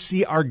we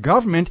see our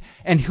government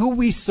and who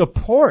we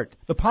support,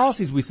 the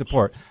policies we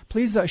support.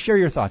 Please share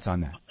your thoughts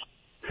on that.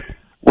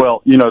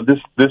 Well, you know, this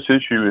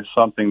issue is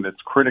something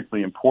that's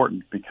critically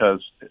important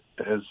because,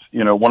 as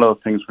you know, one of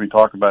the things we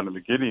talk about in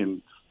the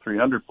Gideon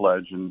 300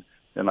 Pledge, and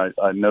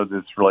I know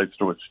this relates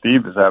to what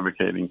Steve is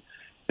advocating,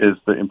 is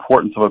the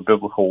importance of a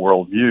biblical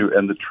worldview.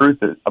 And the truth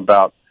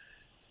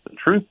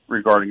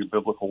regarding a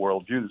biblical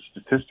worldview, the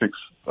statistics,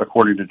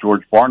 according to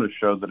George Barna,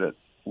 show that it's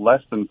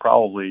less than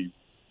probably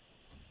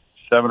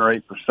 7 or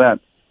 8%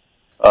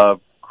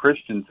 of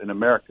Christians in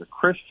America,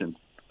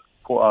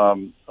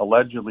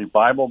 allegedly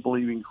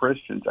Bible-believing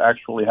Christians,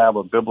 actually have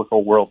a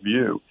biblical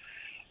worldview.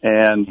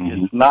 And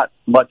it's not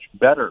much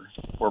better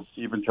for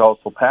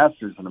evangelical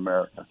pastors in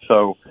America.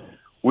 So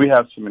we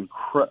have an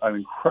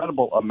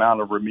incredible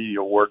amount of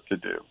remedial work to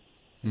do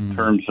in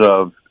terms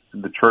of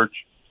the church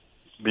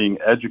being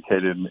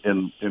educated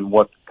in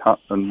what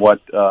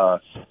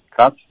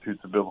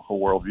constitutes a biblical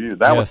worldview.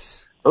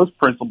 Those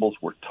principles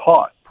were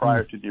taught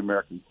prior to the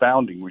American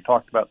founding. We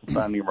talked about the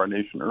founding of our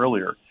nation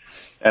earlier.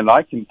 And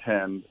I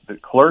contend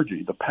that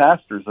clergy, the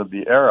pastors of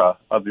the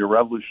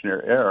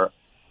Revolutionary era,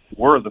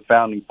 were the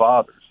founding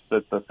fathers.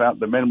 That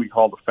the men we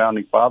call the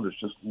founding fathers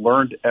just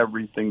learned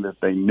everything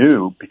that they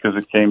knew because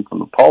it came from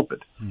the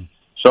pulpit.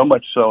 So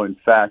much so, in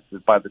fact,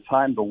 that by the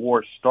time the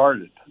war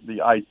started,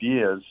 the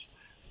ideas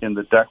in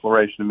the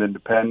Declaration of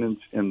Independence,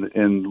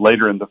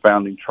 later in the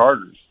founding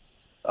charters,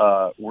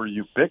 were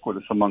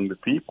ubiquitous among the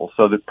people.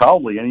 So that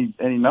probably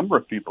any number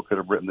of people could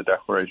have written the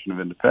Declaration of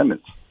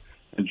Independence.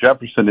 And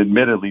Jefferson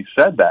admittedly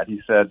said that.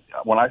 He said,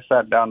 when I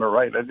sat down to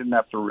write, I didn't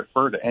have to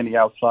refer to any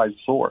outside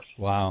source.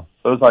 Wow.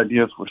 Those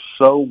ideas were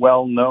so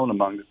well known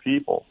among the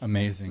people.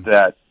 Amazing.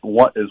 That,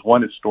 as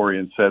one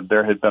historian said,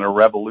 there had been a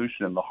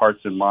revolution in the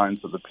hearts and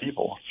minds of the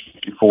people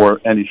before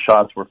any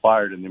shots were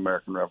fired in the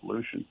American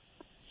Revolution.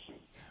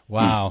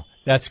 Wow,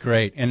 that's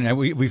great. And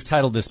we've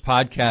titled this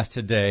podcast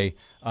today,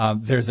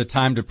 There's a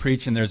Time to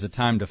Preach and There's a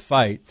Time to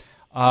Fight.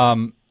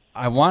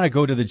 I want to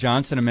go to the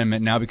Johnson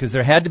Amendment now because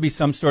there had to be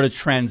some sort of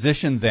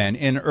transition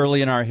then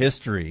early in our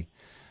history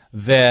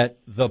that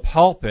the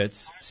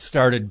pulpits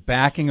started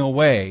backing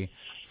away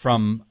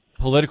from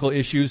political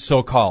issues,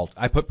 so-called,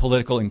 I put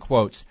political in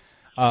quotes,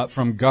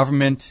 from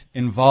government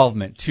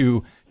involvement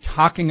to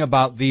talking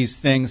about these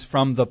things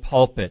from the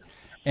pulpit.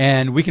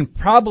 And we can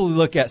probably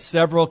look at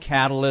several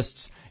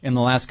catalysts in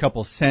the last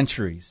couple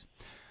centuries.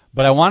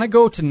 But I want to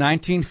go to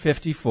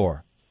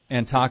 1954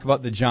 and talk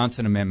about the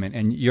Johnson Amendment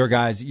and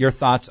your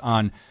thoughts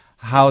on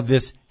how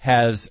this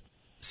has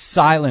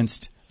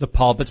silenced the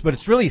pulpits, but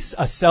it's really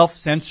a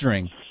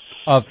self-censoring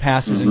of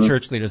pastors and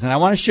church leaders. And I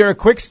want to share a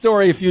quick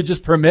story, if you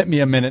just permit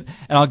me a minute,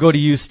 and I'll go to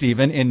you,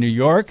 Stephen, in New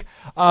York.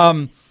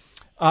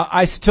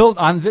 I still,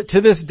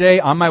 to this day,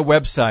 on my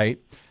website,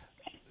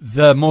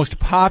 the most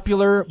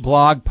popular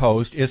blog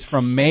post is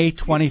from May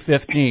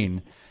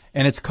 2015,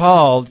 and it's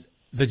called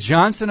The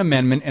Johnson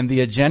Amendment and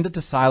the Agenda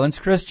to Silence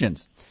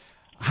Christians.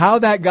 How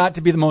that got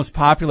to be the most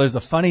popular is a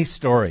funny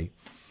story.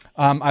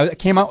 I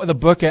came out with a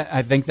book,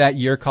 I think, that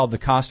year called The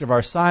Cost of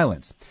Our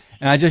Silence.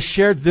 And I just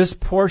shared this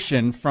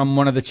portion from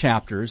one of the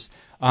chapters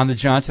on the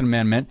Johnson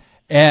Amendment.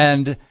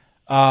 And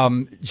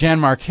Jan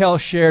Markell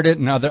shared it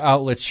and other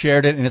outlets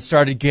shared it, and it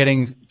started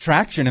getting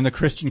traction in the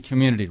Christian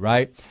community,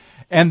 right?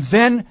 And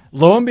then,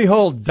 lo and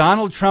behold,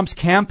 Donald Trump's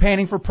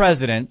campaigning for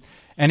president,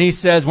 and he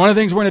says, one of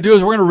the things we're going to do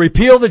is we're going to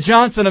repeal the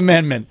Johnson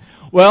Amendment.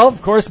 Well,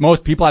 of course,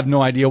 most people have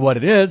no idea what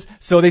it is,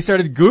 so they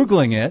started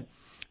Googling it.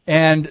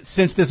 And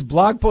since this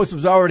blog post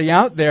was already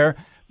out there,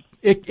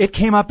 it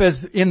came up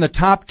as in the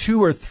top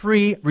 2 or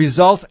 3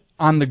 results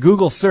on the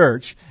Google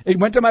search. It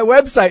went to my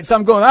website, so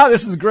I'm going,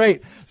 this is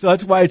great. So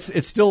that's why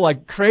it's still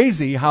like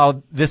crazy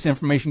how this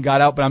information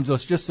got out, but I'm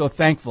just so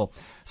thankful.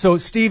 So,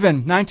 Stephen,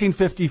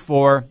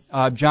 1954,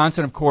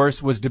 Johnson, of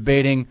course, was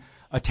debating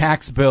a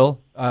tax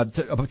bill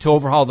to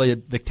overhaul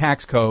the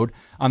tax code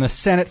on the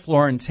Senate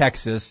floor in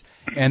Texas,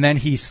 and then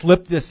he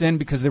slipped this in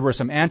because there were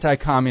some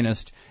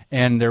anti-communist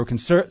and there were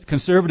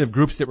conservative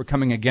groups that were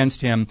coming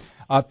against him.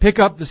 Pick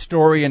up the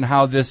story and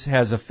how this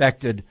has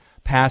affected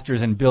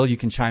pastors, and Bill, you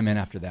can chime in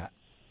after that.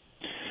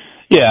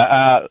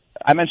 Yeah,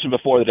 I mentioned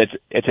before that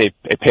it's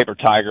a paper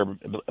tiger,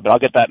 but I'll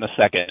get that in a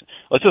second.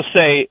 Let's just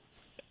say,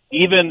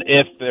 even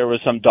if there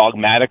was some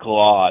dogmatic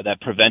law that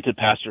prevented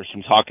pastors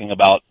from talking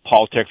about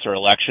politics or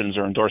elections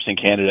or endorsing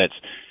candidates,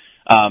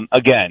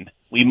 again,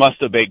 we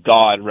must obey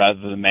God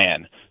rather than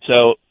man.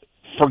 So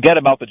forget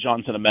about the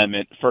Johnson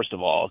Amendment, first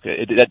of all.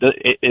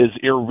 It is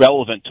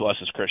irrelevant to us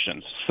as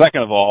Christians.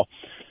 Second of all,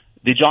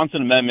 the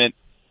Johnson Amendment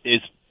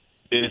is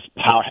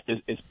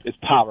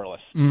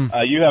powerless.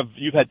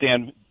 You've had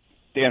Dan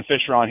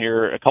Fisher on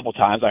here a couple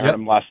times. I heard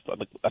him I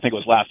think it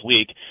was last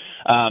week.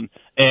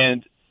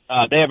 And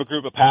they have a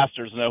group of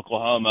pastors in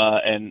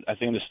Oklahoma, and I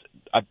think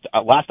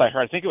last I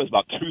heard, I think it was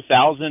about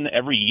 2,000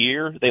 every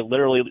year. They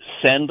literally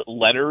send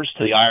letters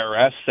to the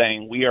IRS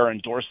saying, we are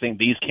endorsing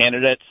these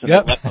candidates, and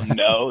let them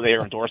know they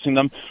are endorsing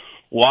them.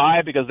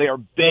 Why? Because they are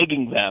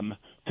begging them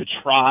to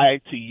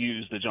try to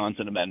use the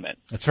Johnson Amendment.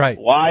 That's right.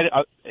 Why?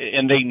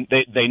 And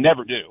they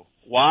never do.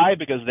 Why?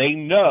 Because they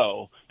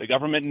know, the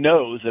government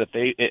knows that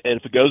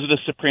if it goes to the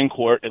Supreme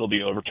Court, it'll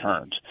be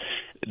overturned.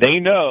 They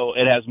know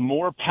it has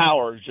more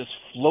power just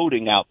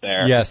floating out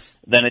there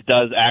than it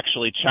does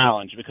actually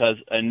challenge, because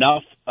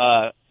enough,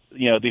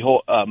 the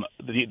whole,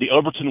 the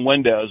Overton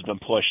window has been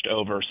pushed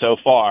over so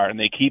far, and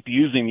they keep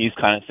using these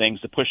kind of things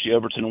to push the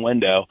Overton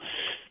window.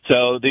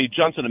 So the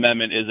Johnson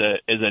Amendment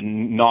is a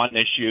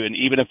non-issue, and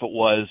even if it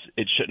was,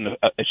 it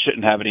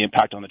shouldn't have any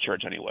impact on the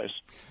church anyways.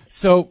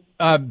 So,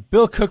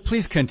 Bill Cook,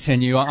 please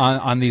continue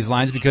on these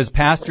lines, because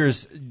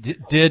pastors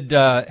did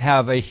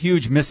have a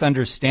huge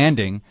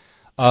misunderstanding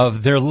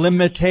of their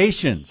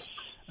limitations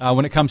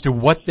when it comes to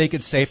what they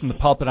could say from the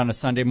pulpit on a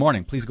Sunday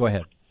morning. Please go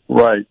ahead.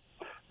 Right.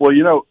 Well,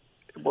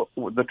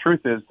 the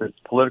truth is that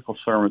political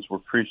sermons were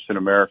preached in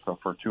America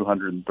for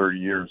 230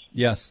 years.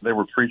 Yes. They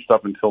were preached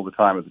up until the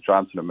time of the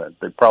Johnson Amendment.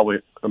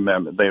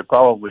 They had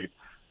probably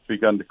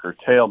begun to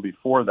curtail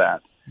before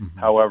that. Mm-hmm.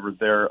 However,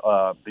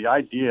 the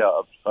idea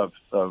of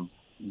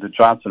the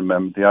Johnson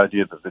Amendment, the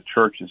idea that the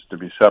church is to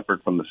be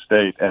separate from the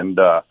state and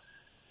the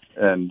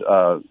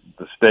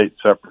state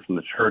separate from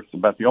the church,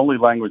 about the only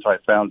language I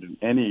found in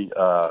any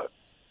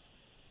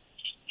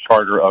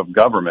charter of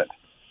government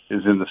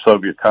is in the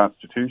Soviet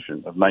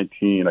Constitution of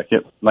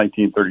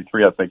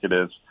 1933, I think it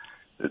is,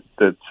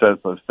 that says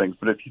those things.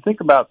 But if you think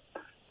about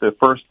the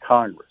first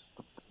Congress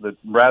that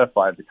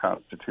ratified the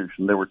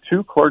Constitution, there were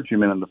two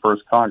clergymen in the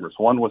first Congress.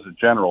 One was a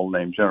general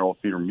named General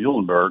Peter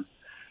Muhlenberg,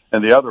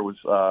 and the other was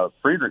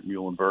Friedrich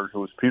Muhlenberg, who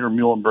was Peter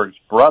Muhlenberg's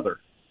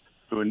brother,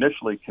 who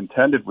initially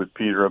contended with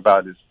Peter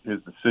about his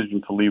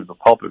decision to leave the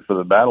pulpit for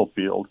the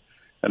battlefield,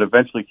 and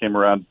eventually came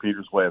around to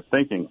Peter's way of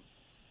thinking.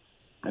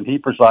 And he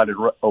presided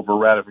over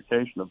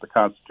ratification of the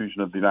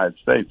Constitution of the United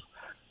States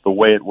the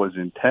way it was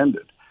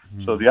intended.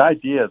 Mm-hmm. So the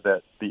idea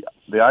that the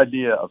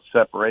idea of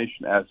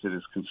separation, as it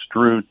is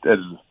construed, as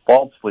is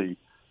falsely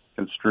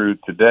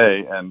construed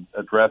today and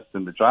addressed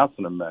in the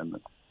Johnson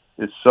Amendment,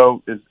 is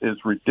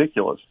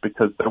ridiculous,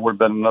 because there would have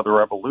been another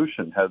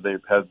revolution had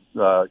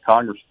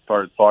Congress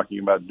started talking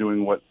about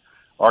doing what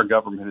our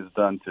government has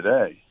done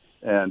today,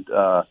 and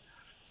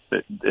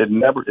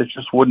it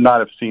just would not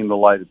have seen the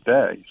light of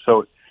day.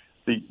 So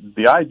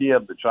the idea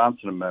of the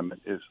Johnson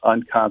Amendment is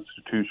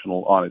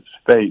unconstitutional on its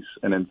face,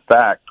 and in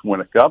fact,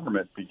 when a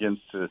government begins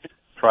to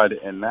try to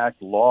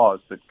enact laws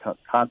that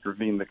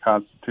contravene the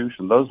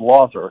Constitution, those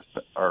laws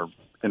are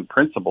in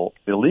principle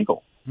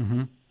illegal.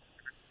 Mm-hmm.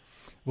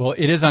 Well,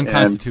 it is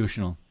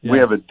unconstitutional. We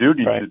have a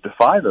duty to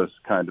defy those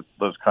kind of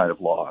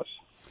laws.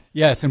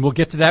 Yes, and we'll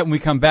get to that when we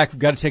come back. We've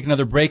got to take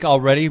another break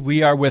already.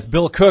 We are with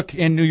Bill Cook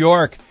in New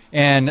York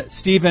and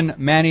Stephen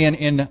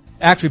Mannion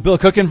Bill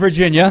Cook in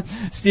Virginia,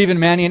 Stephen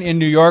Mannion in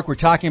New York. We're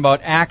talking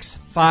about Acts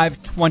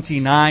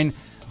 5:29,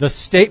 the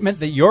statement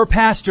that your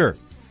pastor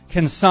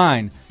can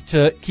sign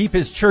to keep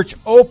his church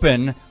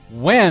open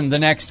when the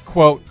next,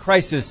 quote,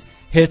 crisis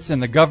hits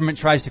and the government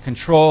tries to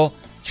control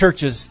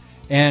churches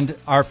and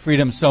our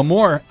freedom. So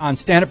more on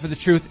Stand Up for the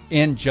Truth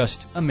in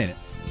just a minute.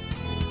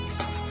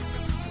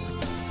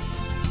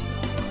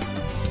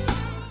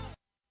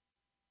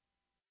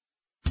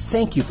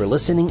 Thank you for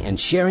listening and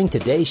sharing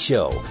today's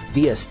show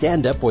via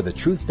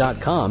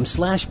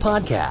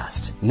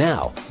standupforthetruth.com/podcast.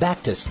 Now,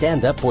 back to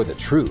Stand Up for the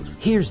Truth.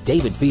 Here's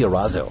David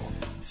Fiorazzo.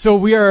 So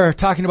we are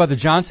talking about the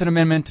Johnson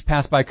Amendment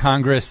passed by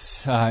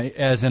Congress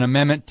as an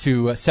amendment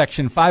to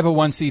Section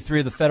 501c3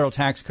 of the Federal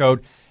Tax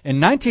Code. In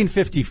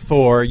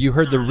 1954, you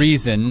heard the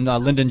reason.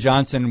 Lyndon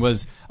Johnson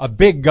was a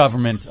big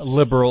government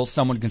liberal.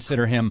 Some would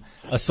consider him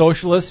a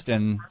socialist,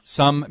 and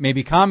some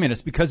maybe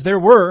communist, because there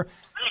were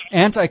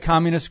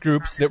anti-communist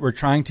groups that were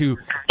trying to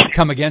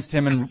come against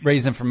him and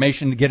raise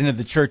information to get into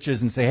the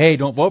churches and say, hey,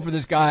 don't vote for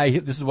this guy.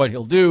 This is what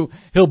he'll do.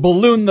 He'll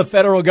balloon the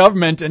federal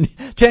government. And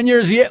 10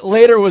 years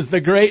later was the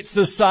Great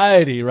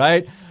Society,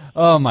 right?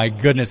 Oh, my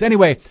goodness.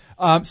 Anyway,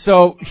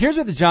 so here's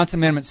what the Johnson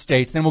Amendment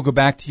states. Then we'll go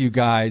back to you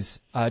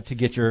guys to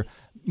get your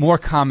more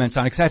comments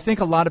on it, because I think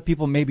a lot of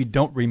people maybe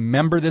don't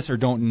remember this or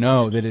don't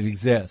know that it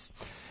exists.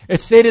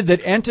 It stated that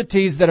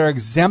entities that are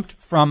exempt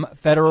from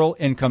federal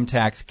income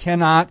tax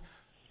cannot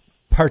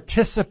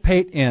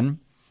participate in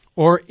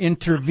or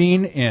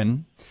intervene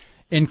in,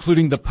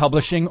 including the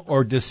publishing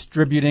or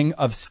distributing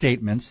of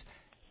statements,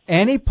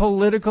 any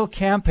political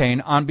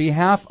campaign on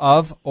behalf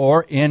of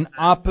or in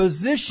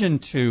opposition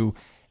to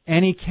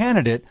any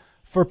candidate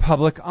for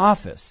public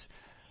office.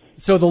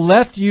 So the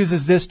left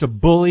uses this to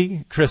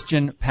bully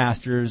Christian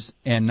pastors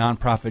and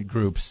nonprofit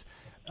groups.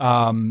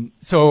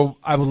 So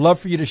I would love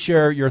for you to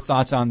share your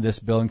thoughts on this,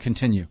 Bill, and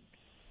continue.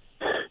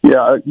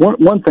 Yeah,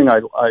 one thing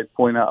I'd like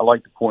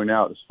to point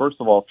out is,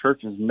 first of all,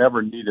 churches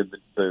never needed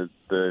the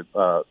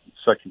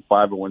Section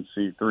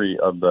 501c3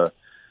 of the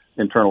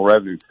Internal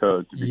Revenue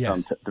Code to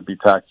become to be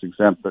tax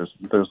exempt.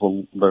 There's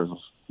a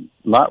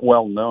not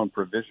well known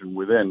provision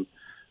within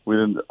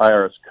the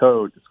IRS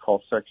code. It's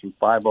called Section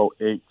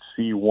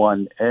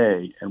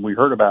 508C1A, and we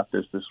heard about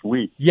this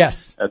week.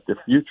 Yes, at the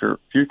Future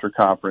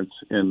conference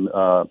in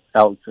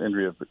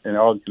Arlington,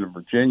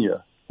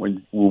 Virginia,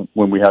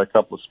 when we had a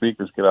couple of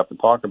speakers get up and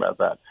talk about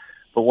that.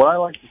 But what I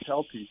like to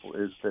tell people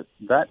is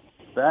that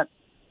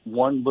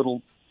one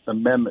little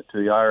amendment to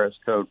the IRS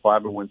code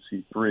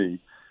 501c3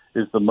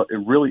 it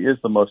really is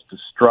the most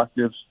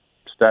destructive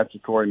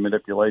statutory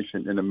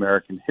manipulation in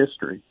American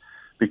history,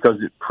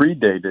 because it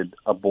predated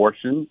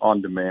abortion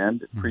on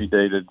demand, it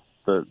predated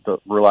the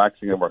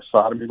relaxing of our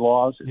sodomy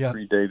laws, it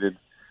predated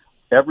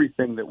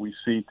everything that we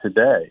see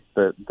today,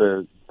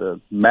 the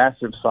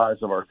massive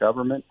size of our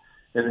government,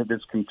 and it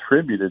has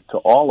contributed to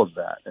all of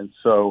that. And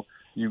so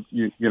you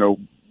know,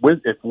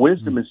 if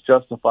wisdom is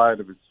justified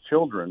of its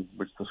children,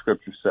 which the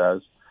scripture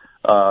says,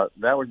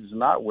 that which is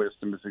not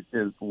wisdom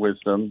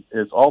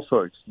is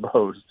also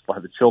exposed by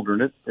the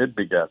children it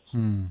begets.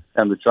 And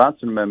the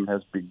Johnson Amendment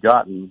has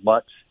begotten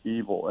much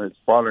evil, and it's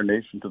brought our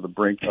nation to the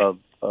brink of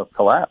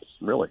collapse,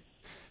 really.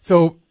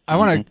 So I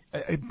want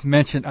to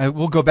mention,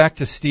 we'll go back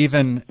to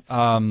Stephen,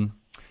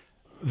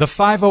 the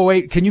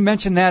 508. Can you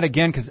mention that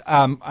again? Because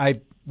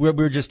we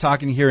were just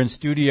talking here in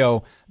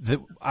studio that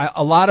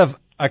a lot of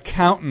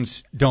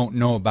accountants don't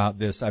know about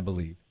this, I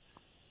believe.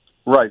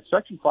 Right.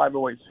 Section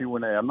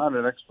 508C1A, I'm not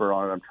an expert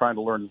on it. I'm trying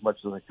to learn as much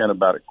as I can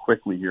about it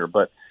quickly here.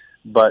 But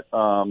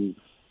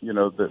you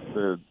know,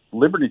 the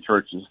Liberty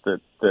churches that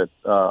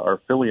are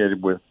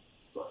affiliated with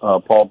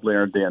Paul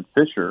Blair and Dan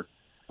Fisher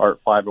are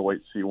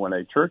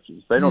 508C1A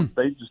churches. They don't.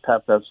 They just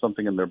have to have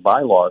something in their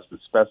bylaws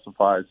that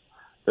specifies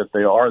that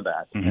they are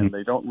that, and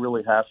they don't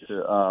really have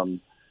to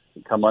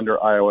come under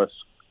IRS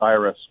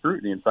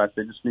scrutiny. In fact,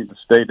 they just need to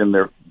state in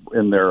their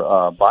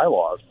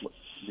bylaws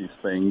these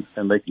things,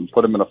 and they can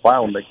put them in a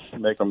file and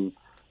make them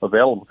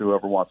available to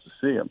whoever wants to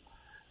see them.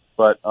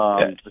 But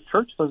the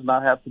church does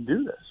not have to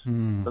do this.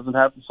 Doesn't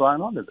have to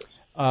sign on to this.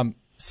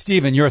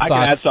 Stephen, your thoughts? I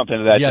can add something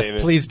to that, yes,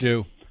 David. Please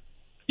do.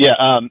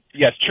 Yeah,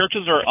 yes,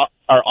 churches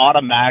are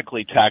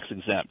automatically tax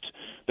exempt.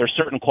 There's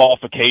certain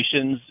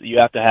qualifications. You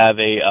have to have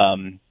a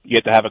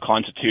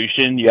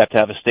constitution. You have to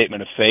have a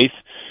statement of faith.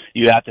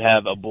 You have to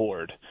have a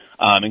board,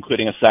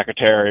 including a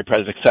secretary,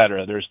 president, et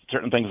cetera. There's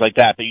certain things like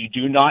that, but you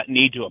do not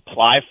need to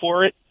apply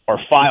for it or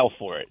file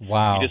for it.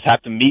 Wow. You just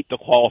have to meet the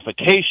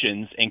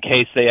qualifications in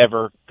case they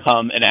ever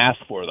come and ask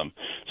for them.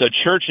 So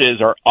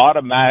churches are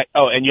automatic.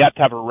 Oh, and you have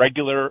to have a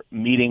regular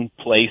meeting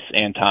place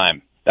and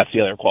time. That's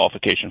the other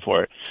qualification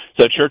for it.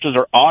 So churches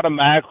are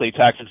automatically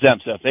tax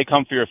exempt. So if they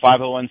come for your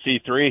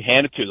 501c3,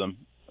 hand it to them,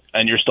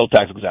 and you're still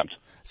tax exempt.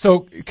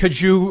 So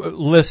could you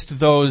list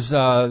those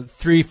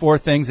 3-4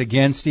 things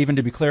again, Stephen,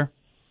 to be clear?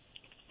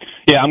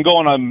 Yeah, I'm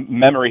going on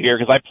memory here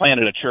because I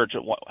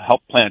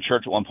helped plant a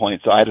church at one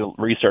point, so I had to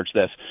research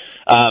this.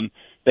 You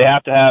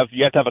have to have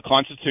a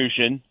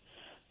constitution.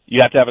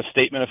 You have to have a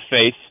statement of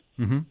faith.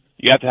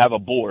 You have to have a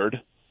board.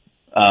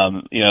 A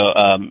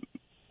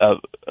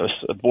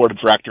board of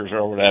directors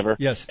or whatever.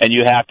 Yes. And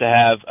you have to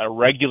have a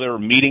regular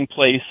meeting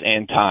place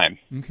and time.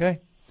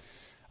 Okay.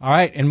 All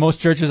right. And most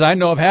churches I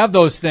know of have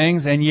those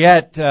things, and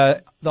yet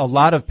a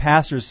lot of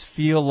pastors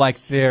feel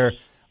like they're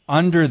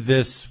under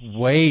this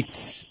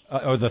weight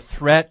or the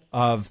threat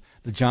of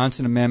the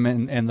Johnson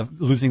Amendment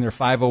and losing their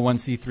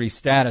 501c3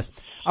 status.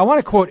 I want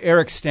to quote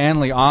Eric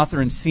Stanley,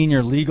 author and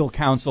senior legal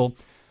counsel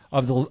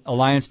of the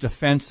Alliance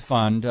Defense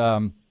Fund.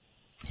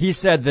 He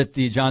said that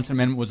the Johnson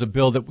Amendment was a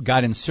bill that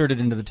got inserted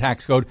into the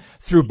tax code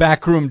through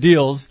backroom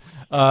deals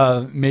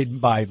made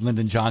by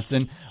Lyndon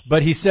Johnson.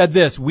 But he said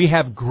this: "We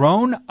have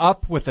grown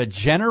up with a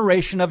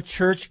generation of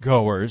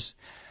churchgoers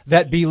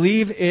that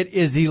believe it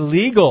is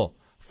illegal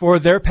for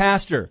their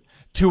pastor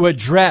to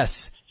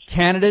address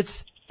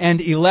candidates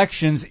and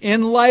elections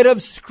in light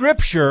of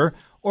Scripture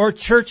or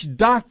church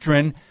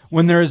doctrine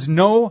when there is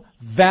no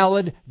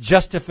valid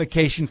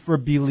justification for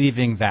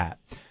believing that."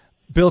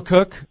 Bill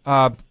Cook,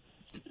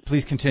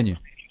 please continue.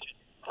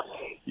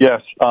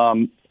 Yes,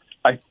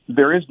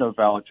 there is no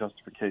valid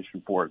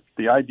justification for it.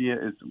 The idea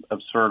is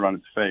absurd on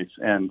its face,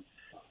 and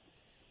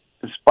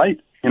despite,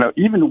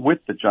 even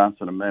with the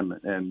Johnson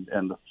Amendment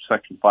and the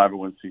Section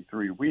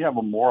 501c3, we have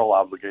a moral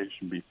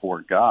obligation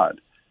before God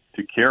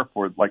to care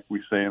for, like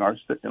we say in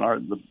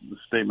the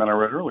statement I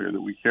read earlier,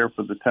 that we care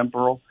for the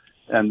temporal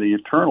and the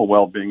eternal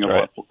well-being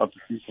of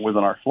the people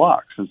within our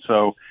flocks. And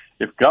so,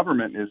 if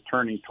government is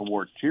turning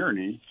toward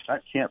tyranny,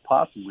 that can't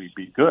possibly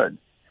be good.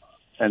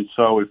 And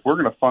so if we're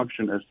going to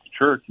function as the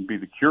church and be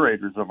the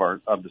curators of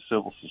the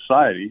civil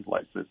society,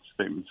 like the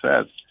statement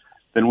says,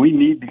 then we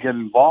need to get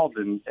involved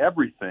in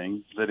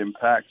everything that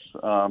impacts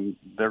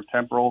the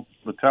temporal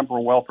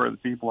welfare of the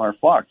people in our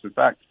flocks. In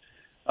fact,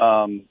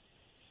 I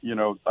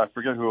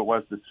forget who it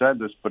was that said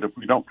this, but if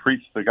we don't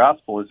preach the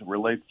gospel as it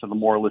relates to the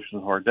moral issues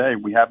of our day,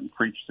 we haven't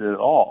preached it at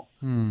all.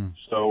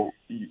 So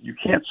you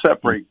can't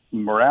separate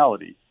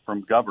morality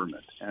from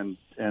government, and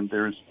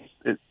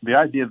the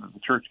idea that the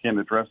church can't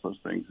address those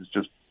things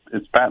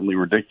it's patently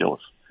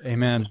ridiculous.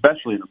 Amen.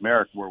 Especially in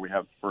America, where we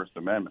have the First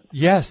Amendment.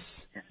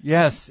 Yes,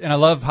 and I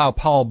love how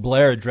Paul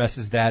Blair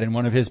addresses that in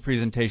one of his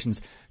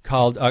presentations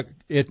called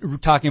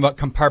talking about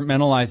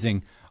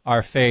compartmentalizing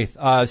our faith.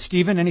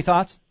 Stephen, any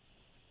thoughts?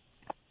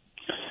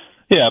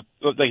 Yeah,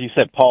 like you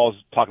said, Paul's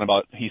talking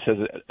about. He says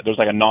there's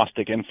like a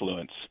Gnostic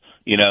influence.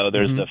 You know,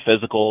 there's the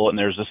physical and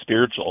there's the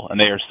spiritual, and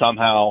they are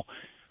somehow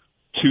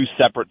two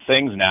separate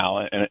things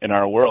now in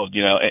our world,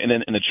 you know, and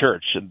in the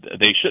church.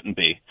 They shouldn't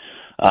be.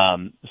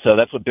 So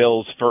that's what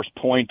Bill's first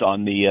point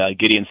on the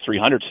Gideon's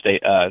 300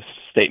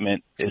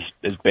 statement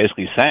is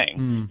basically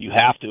saying. You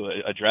have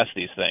to address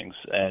these things,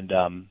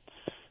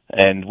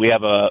 and we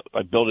have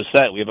like Bill just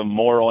said, we have a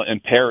moral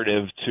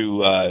imperative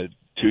to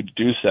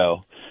do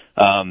so.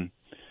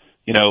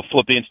 You know,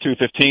 Philippians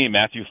 2:15,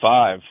 Matthew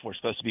 5, we're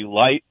supposed to be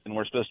light and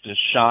we're supposed to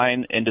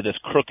shine into this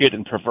crooked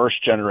and perverse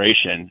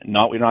generation.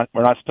 We're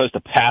not supposed to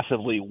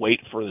passively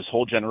wait for this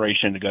whole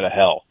generation to go to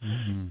hell.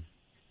 Mm-hmm.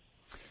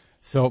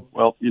 So,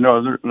 well, you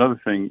know,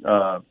 another thing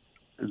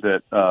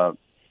that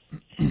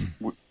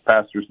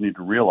pastors need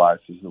to realize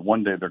is that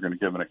one day they're going to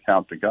give an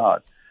account to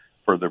God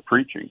for their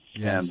preaching,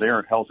 and they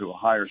are held to a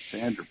higher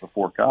standard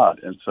before God.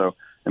 And so,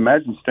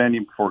 imagine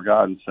standing before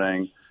God and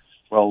saying,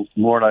 "Well,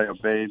 Lord, I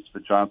obeyed the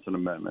Johnson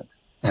Amendment,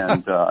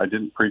 and I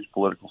didn't preach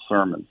political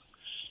sermons,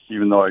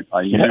 even though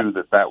I knew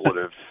that would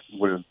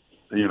have,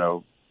 you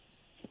know,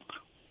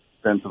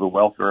 been to the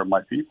welfare of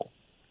my people."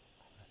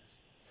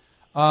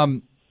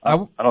 I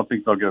don't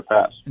think they'll get a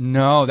pass.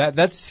 No,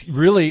 that's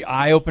really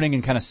eye-opening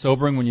and kind of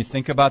sobering when you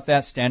think about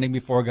that, standing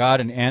before God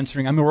and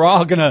answering. I mean, we're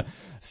all going to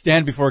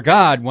stand before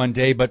God one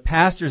day, but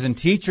pastors and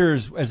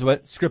teachers, as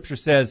what Scripture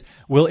says,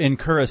 will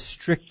incur a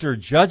stricter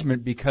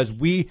judgment because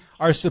we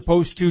are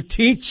supposed to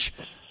teach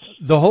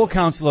the whole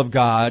counsel of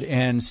God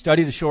and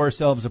study to show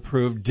ourselves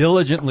approved,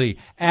 diligently,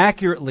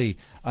 accurately,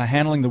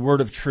 handling the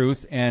word of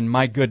truth. And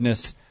my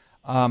goodness,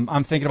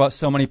 I'm thinking about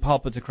so many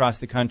pulpits across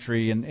the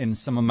country in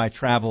some of my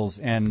travels,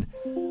 and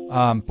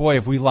boy,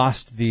 have we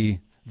lost the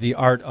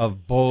art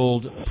of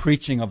bold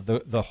preaching of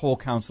the whole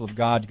counsel of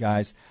God,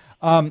 guys.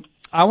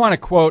 I want to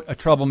quote a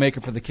troublemaker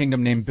for the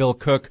kingdom named Bill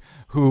Cook,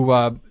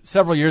 who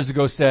several years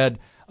ago said,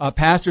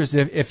 pastors,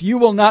 if you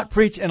will not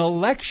preach an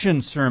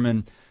election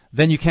sermon,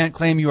 then you can't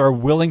claim you are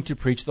willing to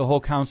preach the whole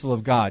counsel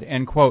of God,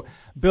 end quote.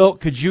 Bill,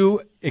 could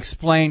you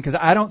explain, because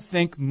I don't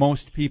think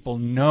most people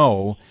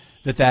know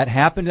that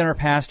happened in our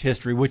past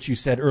history, which you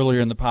said earlier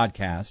in the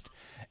podcast,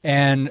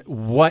 and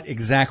what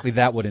exactly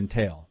that would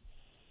entail.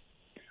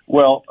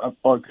 Well,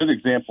 a good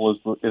example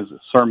is a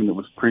sermon that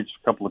was preached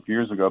a couple of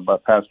years ago by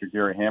Pastor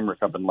Gary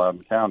Hamrick up in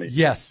Loudoun County.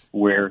 Yes,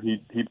 where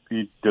he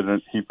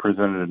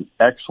presented an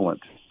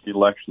excellent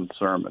election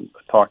sermon,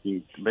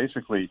 talking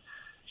basically,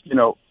 you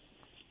know,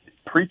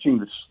 preaching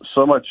this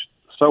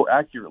so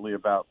accurately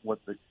about what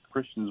the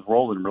Christians'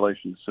 role in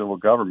relation to civil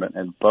government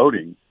and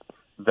voting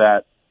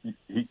that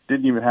he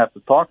didn't even have to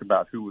talk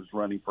about who was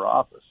running for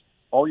office.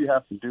 All you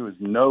have to do is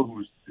know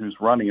who's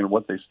running and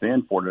what they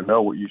stand for to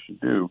know what you should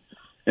do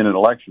in an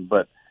election.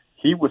 But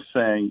he was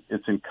saying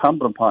it's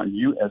incumbent upon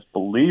you as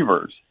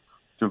believers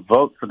to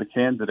vote for the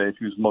candidate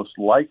who's most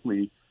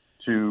likely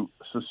to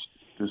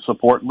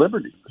support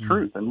liberty,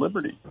 truth, and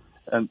liberty,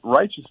 and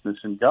righteousness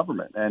in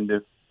government. And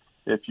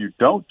if you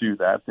don't do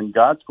that, then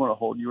God's going to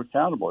hold you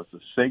accountable. It's a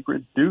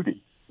sacred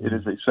duty. It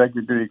is a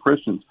sacred duty of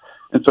Christians.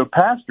 And so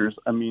pastors,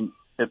 I mean,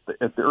 at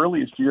the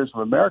earliest years of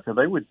America,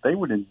 they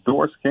would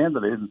endorse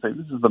candidates and say,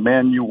 "This is the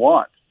man you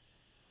want.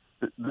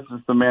 This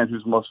is the man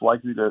who's most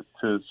likely to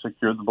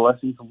secure the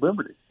blessings of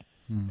liberty."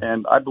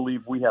 And I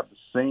believe we have the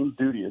same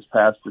duty as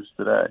pastors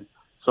today.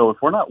 So if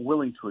we're not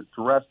willing to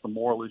address the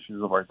moral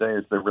issues of our day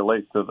as they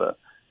relate to the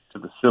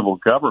civil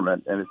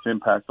government and its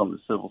impact on the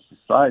civil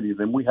society,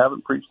 then we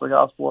haven't preached the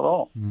gospel at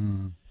all.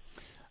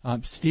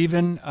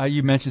 Stephen,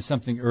 you mentioned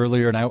something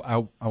earlier, and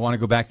I want to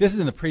go back. This is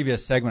in the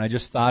previous segment. I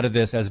just thought of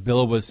this as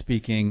Bill was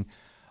speaking.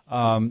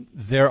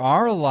 There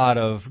are a lot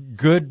of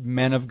good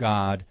men of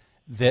God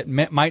that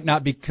might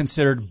not be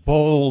considered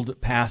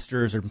bold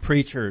pastors or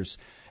preachers,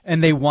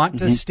 and they want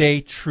to stay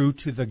true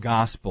to the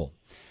gospel.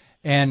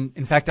 And,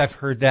 in fact, I've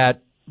heard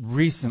that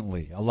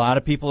recently. A lot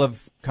of people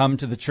have come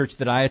to the church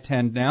that I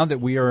attend now, that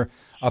we are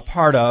a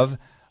part of,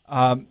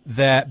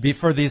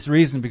 for this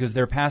reason, because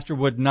their pastor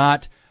would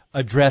not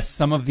address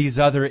some of these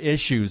other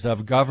issues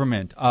of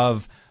government,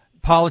 of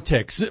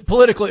politics,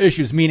 political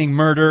issues, meaning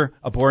murder,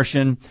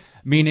 abortion,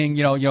 meaning,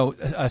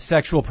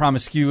 sexual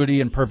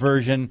promiscuity and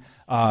perversion,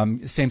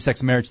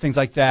 same-sex marriage, things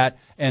like that,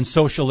 and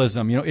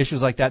socialism,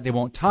 issues like that. They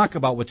won't talk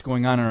about what's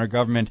going on in our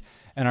government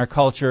and our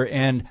culture,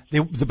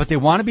 but they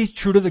want to be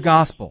true to the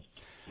gospel.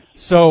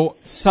 So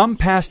some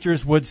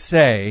pastors would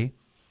say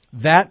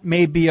that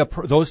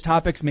those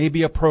topics may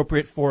be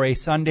appropriate for a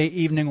Sunday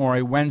evening or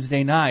a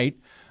Wednesday night,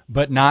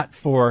 but not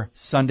for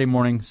Sunday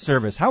morning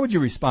service. How would you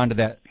respond to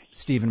that,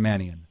 Stephen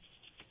Mannion?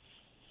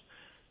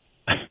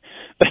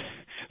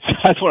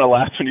 I just want to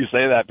laugh when you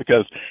say that,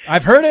 because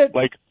I've heard it.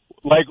 Like,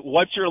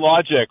 what's your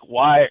logic?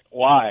 Why?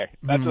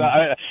 That's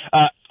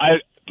I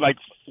like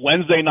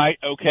Wednesday night,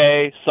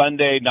 okay,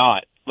 Sunday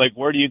not. Like,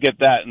 where do you get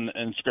that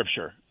in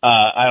Scripture?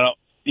 I don't.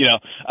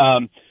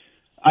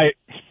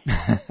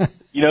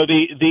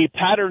 The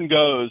pattern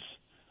goes.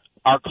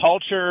 Our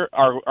culture,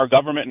 our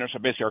government,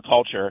 and basically our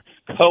culture,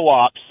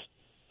 co-ops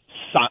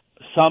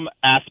some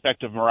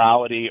aspect of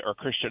morality or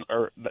Christian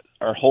or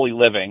holy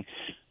living,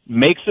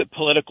 makes it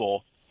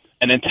political,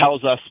 and then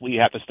tells us we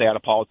have to stay out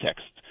of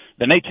politics.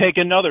 Then they take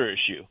another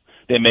issue.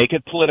 They make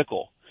it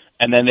political.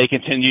 And then they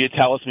continue to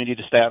tell us we need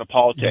to stay out of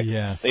politics.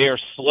 Yes. They are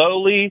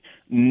slowly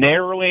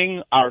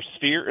narrowing our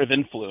sphere of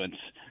influence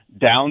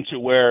down to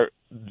where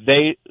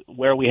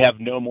we have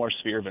no more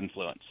sphere of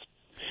influence.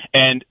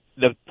 And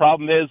the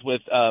problem is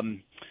with,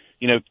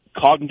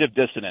 cognitive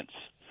dissonance.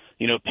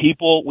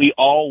 People, we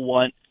all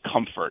want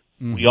comfort.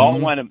 Mm-hmm. We all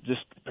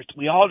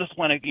just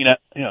want to,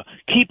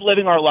 keep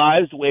living our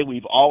lives the way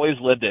we've always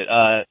lived it.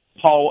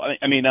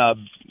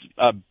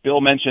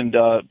 Bill mentioned,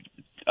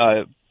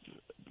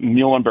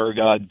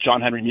 Muhlenberg,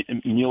 John Henry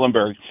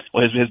Muhlenberg,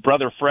 well, his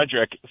brother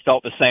Frederick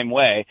felt the same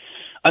way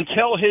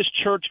until his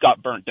church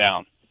got burnt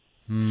down.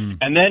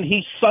 And then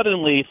he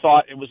suddenly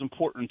thought it was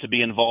important to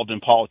be involved in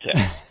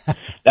politics.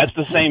 That's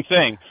the same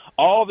thing.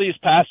 All these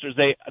pastors,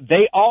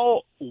 they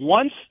all,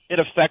 once it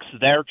affects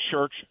their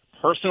church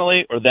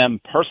personally or them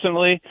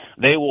personally,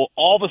 they will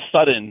all of a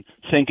sudden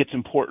think it's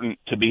important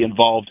to be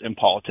involved in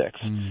politics.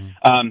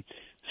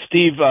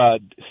 Steve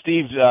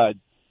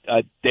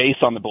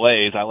Dace on the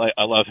Blaze, I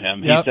love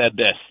him. Yep. He said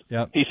this.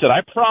 Yep. He said,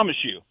 "I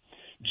promise you,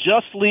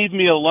 Just Leave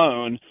Me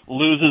Alone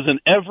loses in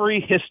every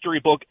history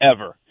book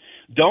ever.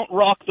 Don't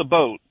Rock the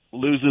Boat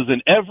loses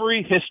in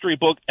every history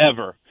book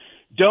ever.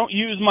 Don't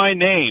Use My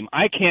Name,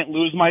 I Can't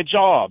Lose My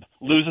Job,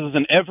 loses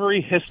in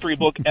every history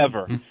book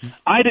ever.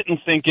 I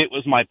Didn't Think It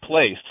Was My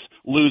Place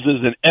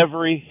loses in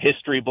every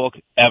history book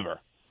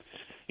ever."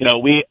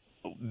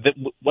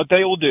 What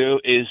they will do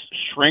is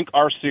shrink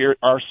our sphere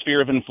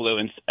of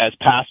influence as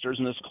pastors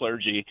and as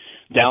clergy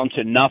down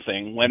to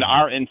nothing, when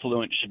our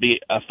influence should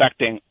be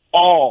affecting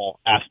all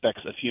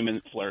aspects of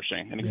human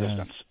flourishing and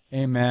existence. Yes.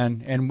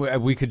 Amen. And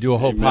we could do a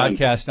whole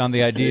podcast on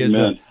the ideas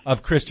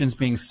of Christians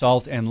being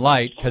salt and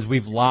light, because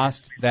we've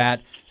lost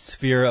that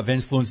sphere of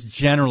influence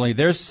generally.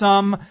 There's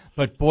some,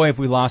 but boy, have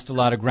we lost a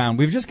lot of ground.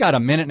 We've just got a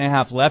minute and a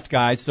half left,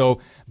 guys. So,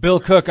 Bill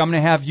Cook, I'm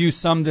going to have you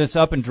sum this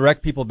up and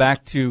direct people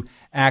back to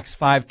Acts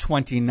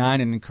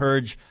 5:29 and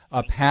encourage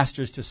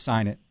pastors to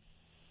sign it.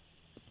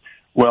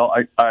 Well,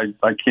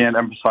 I can't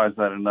emphasize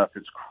that enough.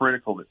 It's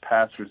critical that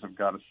pastors have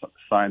got to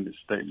sign this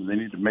statement. They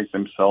need to make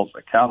themselves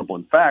accountable.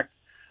 In fact,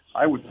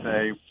 I would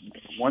say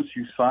once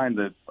you sign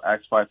the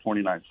Acts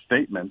 5:29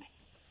 statement,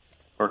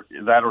 or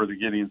the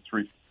Gideon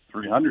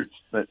 300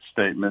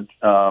 statement,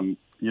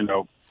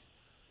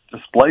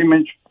 display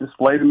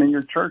them in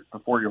your church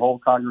before your whole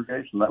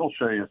congregation. That'll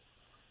show you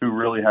who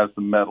really has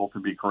the mettle to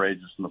be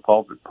courageous in the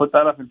pulpit. Put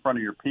that up in front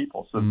of your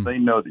people so that they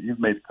know that you've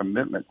made a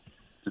commitment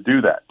to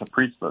do that, to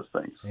preach those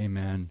things.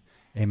 Amen.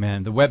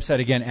 Amen. The website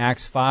again,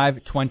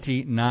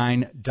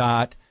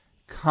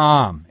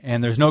 acts529.com.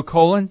 And there's no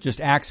colon, just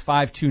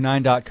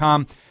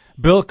acts529.com.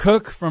 Bill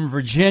Cook from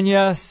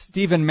Virginia,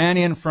 Stephen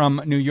Mannion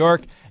from New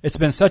York. It's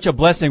been such a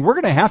blessing. We're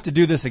going to have to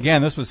do this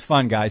again. This was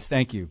fun, guys.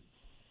 Thank you.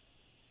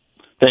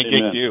 Thank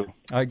you.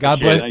 All right,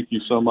 God bless. Thank you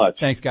so much.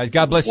 Thanks, guys.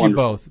 God bless you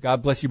both.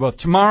 God bless you both.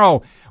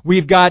 Tomorrow,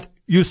 we've got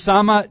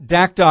Usama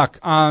Dakdok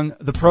on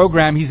the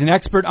program. He's an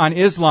expert on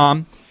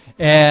Islam,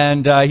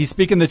 and he's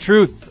speaking the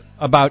truth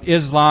about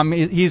Islam.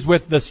 He's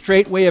with the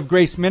Straight Way of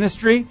Grace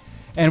Ministry,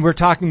 and we're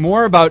talking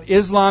more about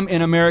Islam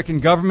in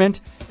American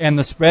government and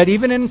the spread,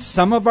 even in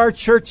some of our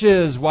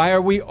churches. Why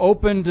are we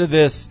open to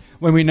this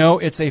when we know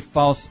it's a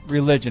false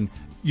religion?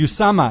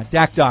 Usama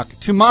Dakdok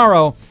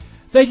tomorrow.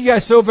 Thank you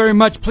guys so very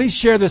much. Please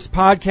share this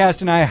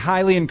podcast, and I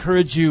highly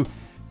encourage you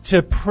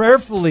to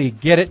prayerfully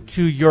get it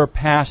to your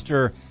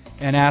pastor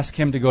and ask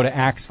him to go to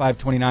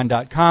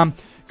acts529.com.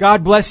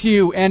 God bless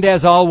you, and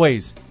as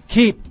always,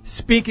 keep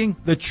speaking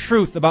the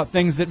truth about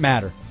things that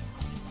matter.